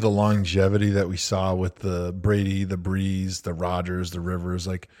to see the longevity that we saw with the Brady, the Breeze, the Rodgers, the Rivers.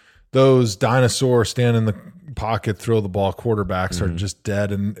 Like, those dinosaur stand in the pocket, throw the ball quarterbacks are just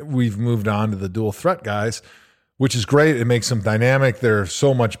dead. And we've moved on to the dual threat guys, which is great. It makes them dynamic. They're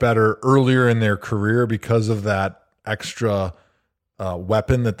so much better earlier in their career because of that extra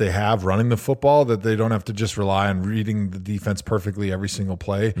weapon that they have running the football, that they don't have to just rely on reading the defense perfectly every single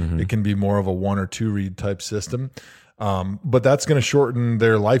play. It can be more of a 1 or 2 read type system. But that's going to shorten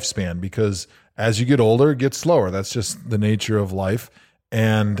their lifespan because as you get older, it gets slower. That's just the nature of life.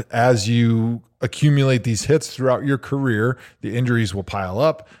 And as you accumulate these hits throughout your career, the injuries will pile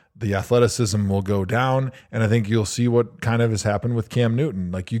up, the athleticism will go down, and I think you'll see what kind of has happened with Cam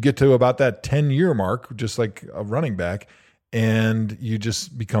Newton. Like you get to about that 10-year mark, just like a running back, and you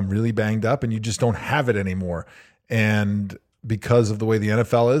just become really banged up and you just don't have it anymore. And because of the way the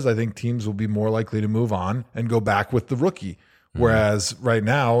NFL is, I think teams will be more likely to move on and go back with the rookie. Whereas right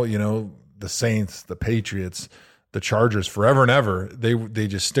now, the Saints, the Patriots, the Chargers, forever and ever, they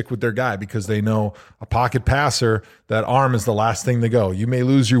just stick with their guy because they know a pocket passer, that arm is the last thing to go. You may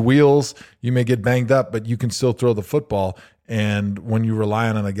lose your wheels, you may get banged up, but you can still throw the football. And when you rely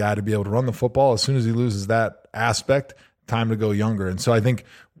on a guy to be able to run the football, as soon as he loses that aspect, time to go younger. And so I think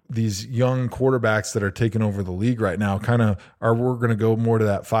these young quarterbacks that are taking over the league right now we're going to go more to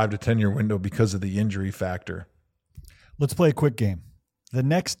that 5 to 10 year window because of the injury factor. Let's play a quick game. The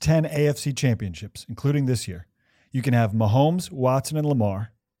next 10 AFC championships, including this year, you can have Mahomes, Watson, and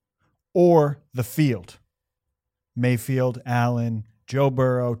Lamar, or the field. Mayfield, Allen, Joe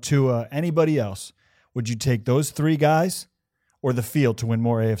Burrow, Tua, anybody else. Would you take those three guys or the field to win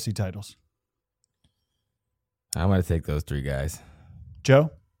more AFC titles? I'm going to take those three guys.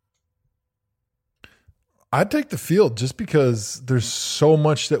 Joe? I'd take the field just because there's so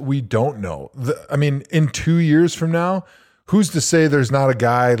much that we don't know. In 2 years from now, who's to say there's not a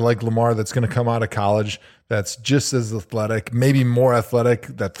guy like Lamar that's going to come out of college that's just as athletic, maybe more athletic,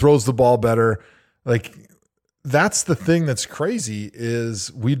 that throws the ball better? Like, that's the thing that's crazy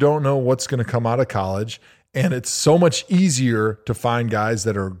is we don't know what's going to come out of college, and it's so much easier to find guys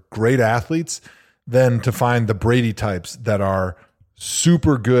that are great athletes than to find the Brady types that are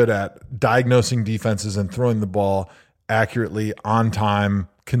super good at diagnosing defenses and throwing the ball accurately, on time,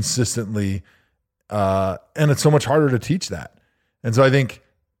 consistently. And it's so much harder to teach that. And so I think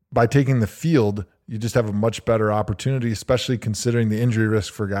by taking the field, you just have a much better opportunity, especially considering the injury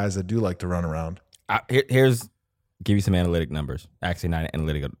risk for guys that do like to run around. Give you some analytic numbers. Actually, not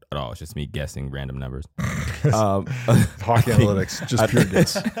analytic at all. It's just me guessing random numbers. Hawk analytics, just pure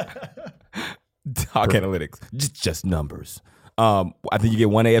guess. Hawk analytics, just numbers. I think you get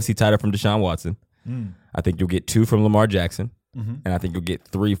one AFC title from Deshaun Watson. I think you'll get 2 from Lamar Jackson. And I think you'll get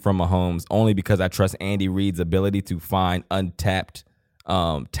 3 from Mahomes, only because I trust Andy Reid's ability to find untapped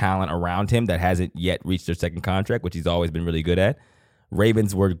talent around him that hasn't yet reached their second contract, which he's always been really good at.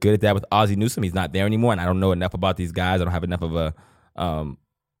 Ravens were good at that with Ozzie Newsome. He's not there anymore, and I don't know enough about these guys. I don't have enough of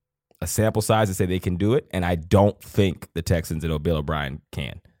a sample size to say they can do it, and I don't think the Texans and Bill O'Brien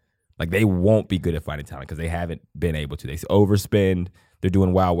can. Like, they won't be good at finding talent because they haven't been able to. They overspend. They're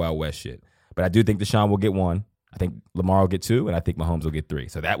doing Wild Wild West shit. But I do think Deshaun will get 1. I think Lamar will get 2, and I think Mahomes will get 3.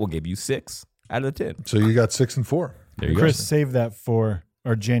 So that will give you 6 out of the 10. So you got 6 and 4. There you Chris, go. save that for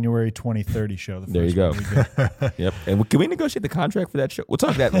our January 2030 show. There you go. Yep. And can we negotiate the contract for that show? We'll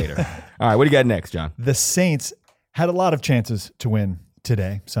talk that later. All right, what do you got next, John? The Saints had a lot of chances to win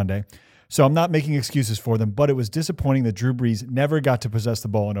today, Sunday. So I'm not making excuses for them, but it was disappointing that Drew Brees never got to possess the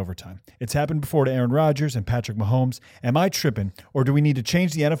ball in overtime. It's happened before to Aaron Rodgers and Patrick Mahomes. Am I tripping, or do we need to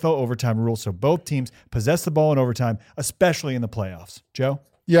change the NFL overtime rule so both teams possess the ball in overtime, especially in the playoffs? Joe?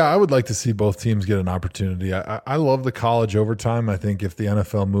 Yeah, I would like to see both teams get an opportunity. I love the college overtime. I think if the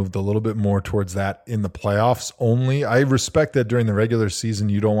NFL moved a little bit more towards that in the playoffs only, I respect that during the regular season,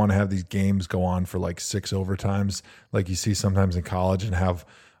 you don't want to have these games go on for like 6 overtimes like you see sometimes in college and have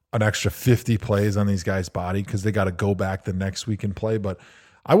an extra 50 plays on these guys' body because they got to go back the next week and play. But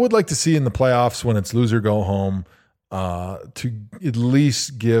I would like to see in the playoffs when it's loser go home to at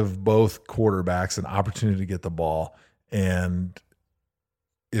least give both quarterbacks an opportunity to get the ball. And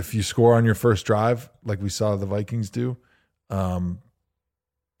if you score on your first drive, like we saw the Vikings do,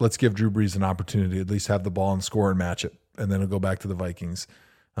 let's give Drew Brees an opportunity to at least have the ball and score and match it. And then it'll go back to the Vikings.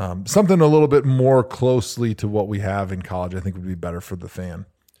 Something a little bit more closely to what we have in college, I think would be better for the fan.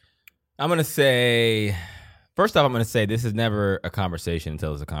 I'm going to say, first off, this is never a conversation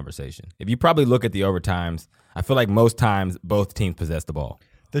until it's a conversation. If you probably look at the overtimes, I feel like most times both teams possess the ball.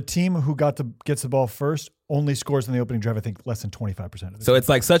 The team who gets the ball first only scores in the opening drive, I think, less than 25% of it. So it's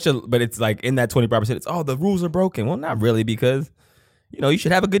like but it's like in that 25%, it's, the rules are broken. Well, not really, because, you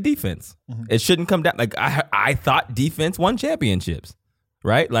should have a good defense. Mm-hmm. It shouldn't come down. Like, I thought defense won championships,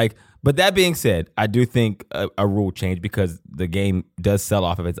 right? Like, but that being said, I do think a rule change because the game does sell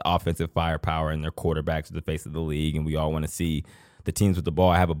off of its offensive firepower and their quarterbacks are the face of the league, and we all want to see the teams with the ball.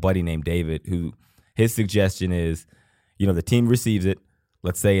 I have a buddy named David who his suggestion is, the team receives it.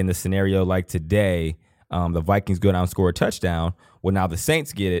 Let's say in the scenario like today, the Vikings go down and score a touchdown. Well, now the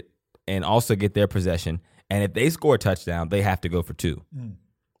Saints get it and also get their possession. And if they score a touchdown, they have to go for 2,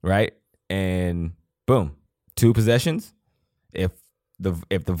 right? And boom, 2 possessions. If the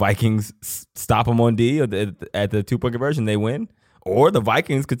Vikings stop them on D at the 2-point conversion, they win. Or the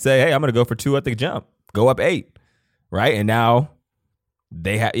Vikings could say, hey, I'm going to go for 2 at the jump, go up 8, right? And now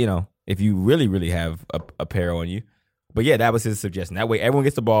they have, if you really, really have a pair on you. But yeah, that was his suggestion. That way everyone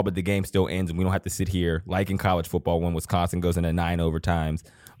gets the ball, but the game still ends, and we don't have to sit here like in college football when Wisconsin goes into 9 overtimes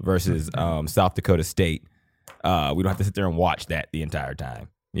versus South Dakota State. We don't have to sit there and watch that the entire time.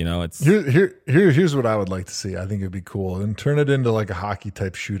 It's here's what I would like to see. I think it'd be cool, and turn it into like a hockey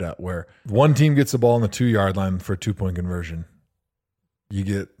type shootout where one team gets the ball on the 2-yard line for a 2-point conversion.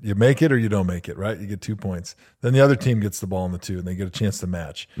 You make it or you don't make it, right? You get 2 points. Then the other team gets the ball on the 2 and they get a chance to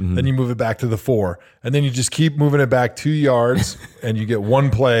match. Mm-hmm. Then you move it back to the 4, and then you just keep moving it back 2 yards and you get one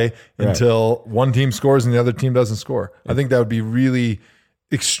play until one team scores and the other team doesn't score. I think that would be really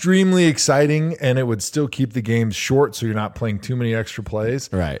extremely exciting, and it would still keep the game short so you're not playing too many extra plays.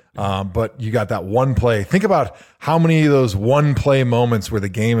 Right. But you got that one play. Think about how many of those one play moments where the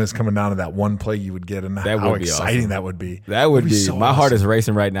game is coming down to that one play you would get, and how exciting that would be. That would be so my awesome. Heart is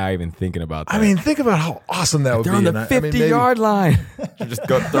racing right now even thinking about that. I mean, think about how awesome that would be. They're on the 50-yard line. Just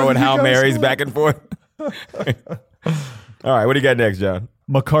go throwing Hail Marys back and forth. All right, what do you got next, John?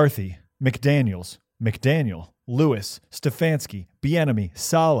 McCarthy, McDaniels, McDaniel, Lewis, Stefanski, Bieniemy,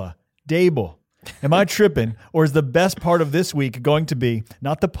 Saleh, Dable. Am I tripping, or is the best part of this week going to be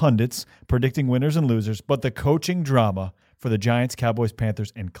not the pundits predicting winners and losers, but the coaching drama for the Giants, Cowboys,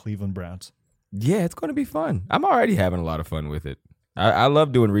 Panthers, and Cleveland Browns? Yeah, it's going to be fun. I'm already having a lot of fun with it. I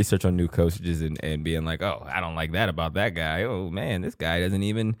love doing research on new coaches and being like, oh, I don't like that about that guy. Oh, man, this guy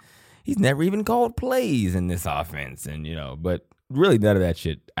he's never even called plays in this offense. And, but really none of that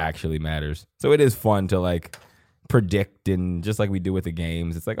shit actually matters. So it is fun to predict, and just like we do with the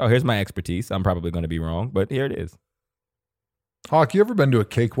games, it's like, oh, here's my expertise. I'm probably going to be wrong, but here it is. Hawk, you ever been to a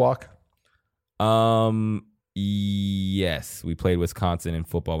cakewalk? Yes, we played Wisconsin in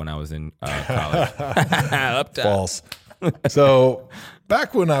football when I was in college. Up top. False. So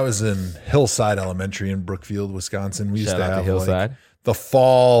back when I was in Hillside Elementary in Brookfield, Wisconsin, we used to have Hillside. The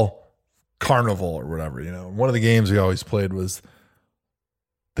fall carnival or whatever. One of the games we always played was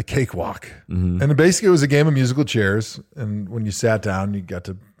the cakewalk. Mm-hmm. And basically it was a game of musical chairs. And when you sat down, you got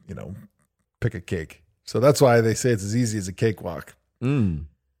to, pick a cake. So that's why they say it's as easy as a cakewalk. Mm.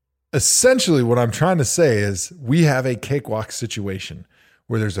 Essentially what I'm trying to say is we have a cakewalk situation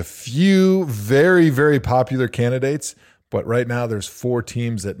where there's a few very, very popular candidates, but right now there's 4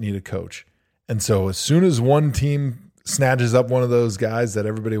 teams that need a coach. And so as soon as one team snatches up one of those guys that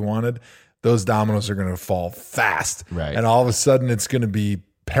everybody wanted, those dominoes are going to fall fast. Right. And all of a sudden it's going to be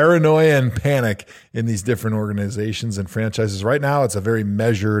paranoia and panic in these different organizations and franchises. Right now, it's a very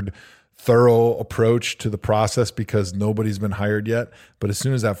measured, thorough approach to the process because nobody's been hired yet. But as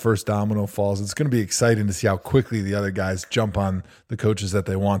soon as that first domino falls, it's going to be exciting to see how quickly the other guys jump on the coaches that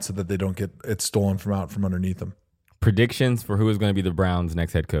they want so that they don't get it stolen from underneath them. Predictions for who is going to be the Browns'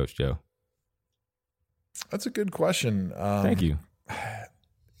 next head coach, Joe? That's a good question. Thank you.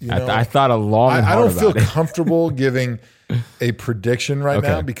 I thought a long I don't feel it. comfortable giving a prediction right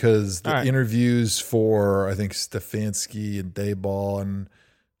now because the interviews for, I think, Stefanski and Dayball and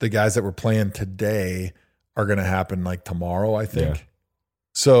the guys that were playing today are going to happen tomorrow, I think. Yeah.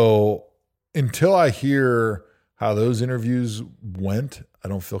 So until I hear how those interviews went, I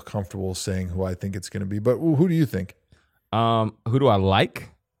don't feel comfortable saying who I think it's going to be. But who do you think? Who do I like?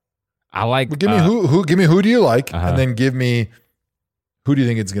 I like. Well, give me who do you like, and then give me who do you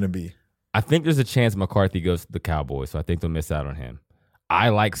think it's going to be. I think there's a chance McCarthy goes to the Cowboys, so I think they'll miss out on him. I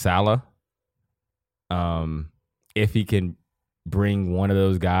like Saleh. If he can bring one of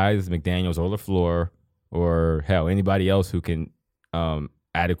those guys, McDaniels or LaFleur, or hell, anybody else who can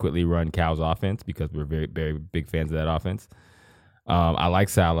adequately run Cal's offense, because we're very, very big fans of that offense. I like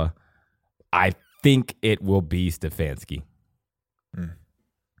Saleh. I think it will be Stefanski.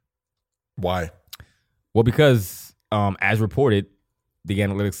 Why? Well, because as reported, the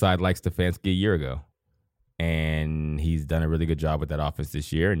analytics side liked Stefanski a year ago, and he's done a really good job with that offense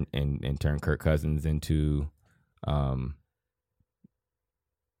this year and turned Kirk Cousins into a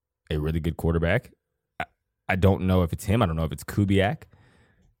really good quarterback. I don't know if it's him. I don't know if it's Kubiak.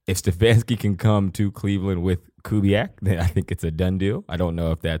 If Stefanski can come to Cleveland with Kubiak, then I think it's a done deal. I don't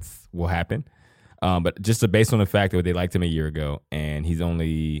know if that's will happen. But just based on the fact that they liked him a year ago and he's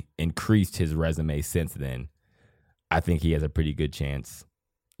only increased his resume since then, I think he has a pretty good chance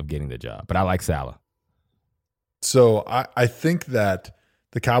of getting the job. But I like Saleh. So I think that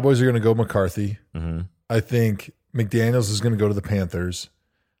the Cowboys are going to go McCarthy. Mm-hmm. I think McDaniels is going to go to the Panthers.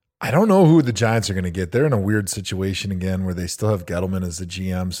 I don't know who the Giants are going to get. They're in a weird situation again where they still have Gettleman as the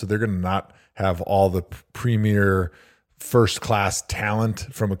GM, so they're going to not have all the premier first-class talent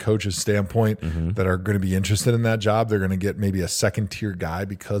from a coach's standpoint that are going to be interested in that job. They're going to get maybe a second-tier guy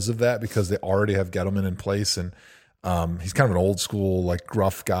because of that, because they already have Gettleman in place, and he's kind of an old-school, like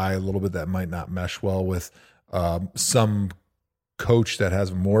gruff guy a little bit that might not mesh well with some coach that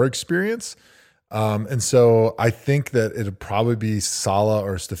has more experience. And so I think that it'll probably be Saleh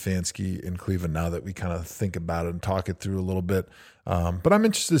or Stefanski in Cleveland now that we kind of think about it and talk it through a little bit. But I'm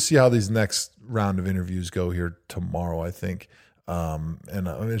interested to see how these next round of interviews go here tomorrow, I think. And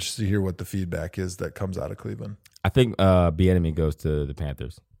I'm interested to hear what the feedback is that comes out of Cleveland. I think Bieniemy goes to the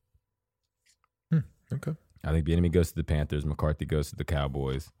Panthers. Okay. I think Bieniemy goes to the Panthers. McCarthy goes to the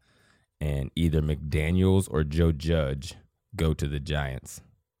Cowboys. And either McDaniels or Joe Judge go to the Giants.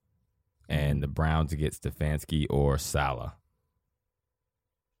 And the Browns get Stefanski or Saleh.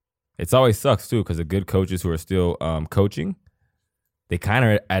 It's always sucks, too, because the good coaches who are still coaching, they kind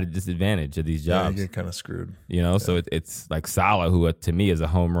of are at a disadvantage of these jobs. Yeah, you get kind of screwed. You know, so it's like Saleh, who to me is a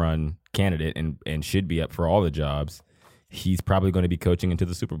home run candidate and should be up for all the jobs. He's probably going to be coaching into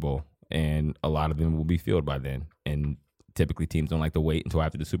the Super Bowl, and a lot of them will be filled by then. And typically teams don't like to wait until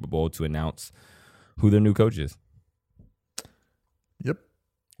after the Super Bowl to announce who their new coach is. Yep.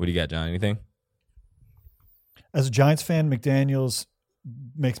 What do you got, John? Anything? As a Giants fan, McDaniels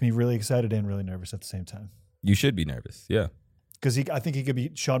makes me really excited and really nervous at the same time. You should be nervous, yeah. Because I think he could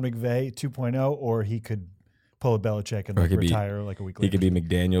be Sean McVay 2.0, or he could pull a Belichick and retire like a week later. He could be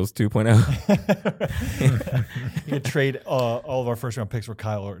McDaniels 2.0. He could trade all of our first-round picks for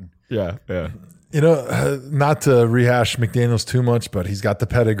Kyle Orton. Yeah. You know, not to rehash McDaniels too much, but he's got the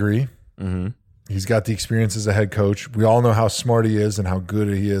pedigree. Mm-hmm. He's got the experience as a head coach. We all know how smart he is and how good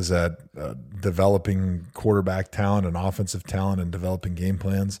he is at developing quarterback talent and offensive talent and developing game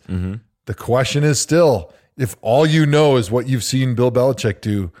plans. Mm-hmm. The question is still, if all you know is what you've seen Bill Belichick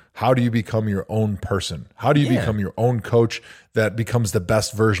do, how do you become your own person? How do you become your own coach that becomes the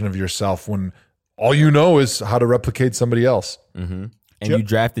best version of yourself when all you know is how to replicate somebody else? Mm-hmm. And you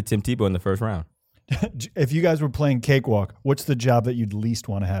drafted Tim Tebow in the first round. If you guys were playing cakewalk, what's the job that you'd least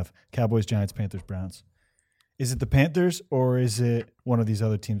want to have? Cowboys, Giants, Panthers, Browns. Is it the Panthers or is it one of these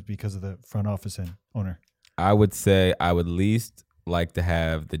other teams because of the front office and owner? I would say I would least like to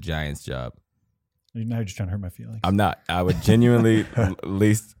have the Giants job. Now you're just trying to hurt my feelings. I'm not. I would genuinely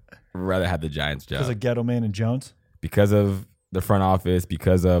least rather have the Giants job. Because of Gettleman and Jones? Because of the front office,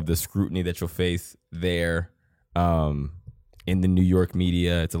 because of the scrutiny that you'll face there. In the New York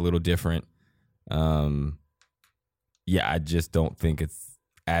media, it's a little different. I just don't think it's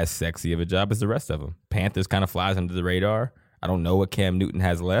as sexy of a job as the rest of them. Panthers kind of flies under the radar. I don't know what Cam Newton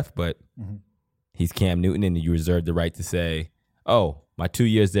has left, but he's Cam Newton, and you reserve the right to say, oh, my 2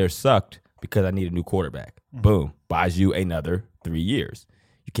 years there sucked because I need a new quarterback. Boom. Buys you another 3 years.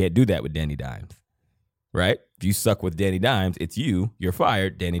 You can't do that with Danny Dimes, right? If you suck with Danny Dimes, it's you're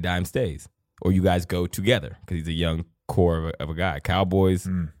fired, Danny Dimes stays. Or you guys go together because he's a young core of a guy. Cowboys,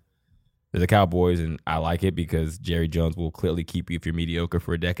 they're the Cowboys, and I like it because Jerry Jones will clearly keep you if you're mediocre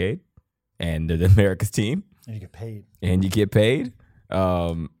for a decade, and they're the America's team. And you get paid.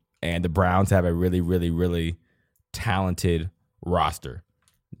 And the Browns have a really, really, really talented roster.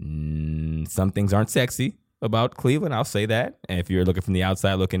 Some things aren't sexy about Cleveland, I'll say that. And if you're looking from the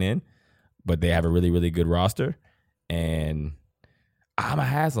outside looking in, but they have a really, really good roster. And I'm a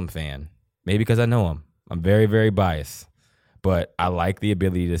Haslam fan, maybe because I know him. I'm very, very biased. But I like the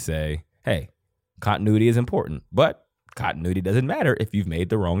ability to say, hey, continuity is important, but continuity doesn't matter if you've made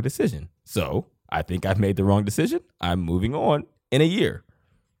the wrong decision. So I think I've made the wrong decision. I'm moving on in a year.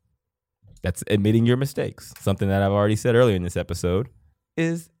 That's admitting your mistakes. Something that I've already said earlier in this episode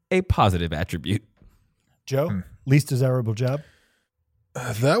is a positive attribute. Joe, least desirable job?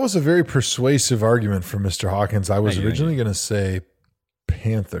 That was a very persuasive argument from Mr. Hawkins. I was originally going to say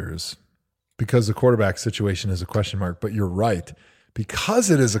Panthers because the quarterback situation is a question mark, but you're right. Because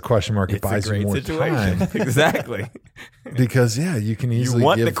it is a question mark, it buys you more time. Exactly. Because, you can easily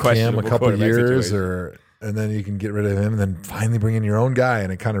give Cam a couple years and then you can get rid of him and then finally bring in your own guy,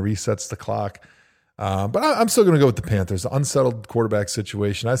 and it kind of resets the clock. But I'm still going to go with the Panthers. The unsettled quarterback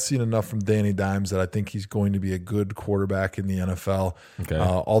situation. I've seen enough from Danny Dimes that I think he's going to be a good quarterback in the NFL. Okay.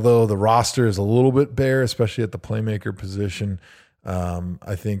 Although the roster is a little bit bare, especially at the playmaker position.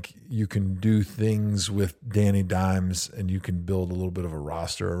 I think you can do things with Danny Dimes and you can build a little bit of a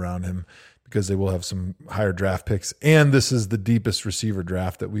roster around him because they will have some higher draft picks. And this is the deepest receiver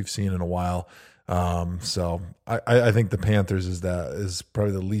draft that we've seen in a while. So I think the Panthers is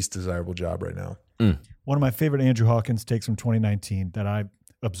probably the least desirable job right now. One of my favorite Andrew Hawkins takes from 2019 that I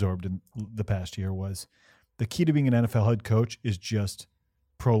absorbed in the past year was the key to being an NFL head coach is just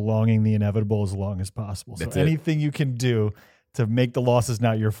prolonging the inevitable as long as possible. So anything you can do to make the losses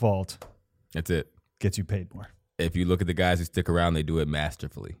not your fault. That's it. Gets you paid more. If you look at the guys who stick around, they do it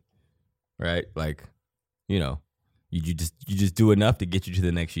masterfully, right? Like, you just do enough to get you to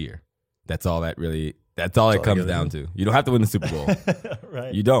the next year. That's all it comes down to. You don't have to win the Super Bowl.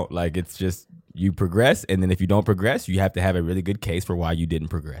 Right. You don't. Like, it's just you progress, and then if you don't progress, you have to have a really good case for why you didn't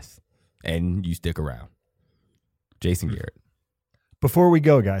progress, and you stick around. Jason Garrett. Before we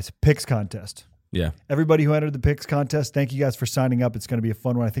go, guys, picks contest. Yeah. Everybody who entered the picks contest, thank you guys for signing up. It's going to be a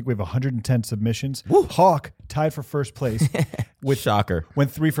fun one. I think we have 110 submissions. Woo. Hawk tied for first place. With Shocker.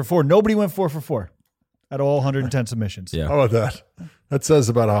 Went 3 for 4. Nobody went 4 for 4 at all 110 submissions. Yeah. How about that? That says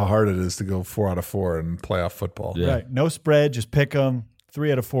about how hard it is to go 4 out of 4 in playoff football. Yeah. Right. No spread. Just pick them.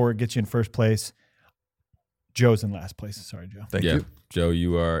 3 out of 4 gets you in first place. Joe's in last place. Sorry, Joe. Thank you. Joe,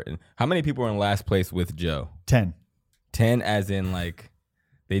 you are. How many people are in last place with Joe? 10. 10 as in like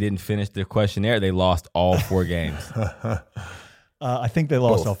they didn't finish the questionnaire. They lost all 4 games. I think they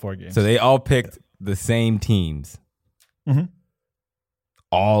lost all 4 games. So they all picked the same teams. Mm-hmm.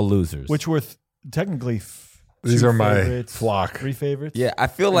 All losers. Which were technically these are my favorites, flock. 3 favorites. Yeah, I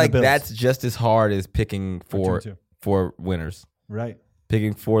feel like that's just as hard as picking 4 winners. Right.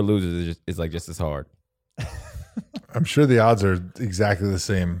 Picking 4 losers is like just as hard. I'm sure the odds are exactly the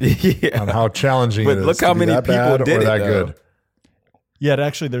same on how challenging it is. But look how many people did it, that though. good. Yeah,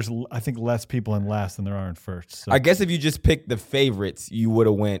 actually, there's I think less people in last than there are in first. So. I guess if you just picked the favorites, you would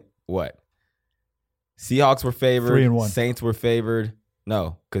have went what? Seahawks were favored. 3-1. Saints were favored.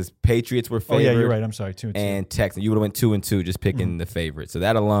 No, because Patriots were favored. Oh yeah, you're right. I'm sorry. 2-2. And Texans, you would have went 2-2 just picking the favorite. So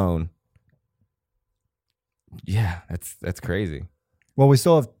that alone, yeah, that's crazy. Well, we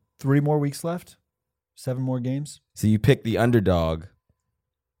still have 3 more weeks left. 7 more games. So you pick the underdog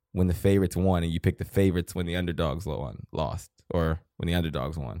when the favorites won, and you pick the favorites when the underdogs lost, or when the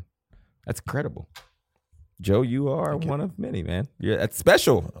underdogs won. That's incredible. Joe, you are one of many, man. That's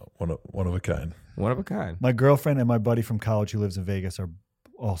special. One of a kind. One of a kind. My girlfriend and my buddy from college who lives in Vegas are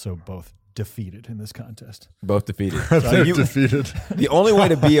also both defeated in this contest. Both defeated. They're defeated. The only way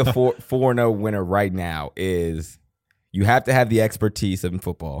to be a 4-0 winner right now is you have to have the expertise in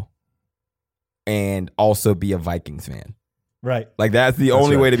football and also be a Vikings fan. Right. Like that's the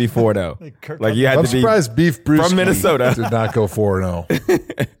only way to be 4-0. Like you had I'm to be surprised Beef Brewski from Minnesota did not go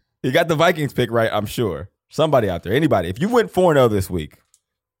 4-0. You got the Vikings pick right, I'm sure. Somebody out there, anybody. If you went 4-0 this week,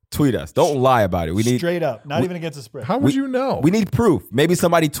 tweet us. Don't lie about it. We need straight up, not even against the spread. How would you know? We need proof. Maybe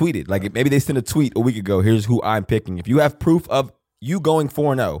somebody tweeted. Like maybe they sent a tweet a week ago. Here's who I'm picking. If you have proof of you going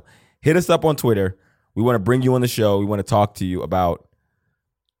 4-0, hit us up on Twitter. We want to bring you on the show. We want to talk to you about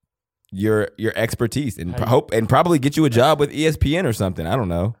your expertise and probably get you a job with ESPN or something. I don't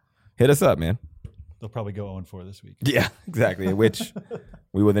know. Hit us up, man. They'll probably go 0-4 this week. Yeah, exactly. Which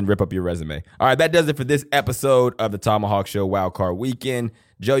we will then rip up your resume. All right, that does it for this episode of the ThomaHawk Show Wildcard Weekend.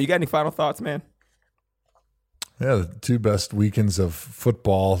 Joe, you got any final thoughts, man? Yeah, the 2 best weekends of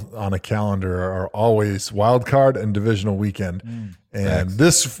football on a calendar are always Wild Card and Divisional Weekend. And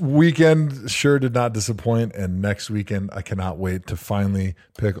this weekend sure did not disappoint. And next weekend, I cannot wait to finally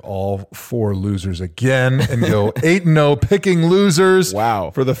pick all 4 losers again and go 8-0 picking losers.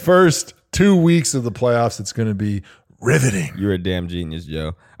 Wow. For the first 2 weeks of the playoffs. It's going to be riveting. You're a damn genius,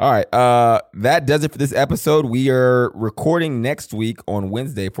 Joe. All right, that does it for this episode. We are recording next week on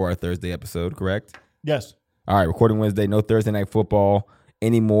Wednesday for our Thursday episode, correct? Yes. All right, recording Wednesday. No Thursday Night Football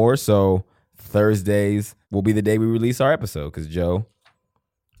anymore, so Thursdays will be the day we release our episode because Joe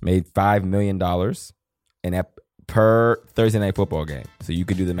made $5 million per Thursday Night Football game. So you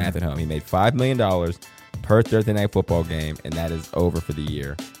can do the math at home. He made $5 million per Thursday Night Football game, and that is over for the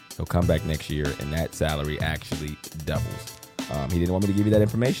year. He'll come back next year, and that salary actually doubles. He didn't want me to give you that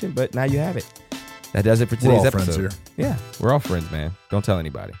information, but now you have it. That does it for today's episode. Friends here. Yeah, we're all friends, man. Don't tell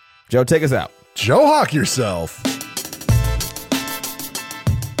anybody. Joe, take us out. Joe Hawk yourself.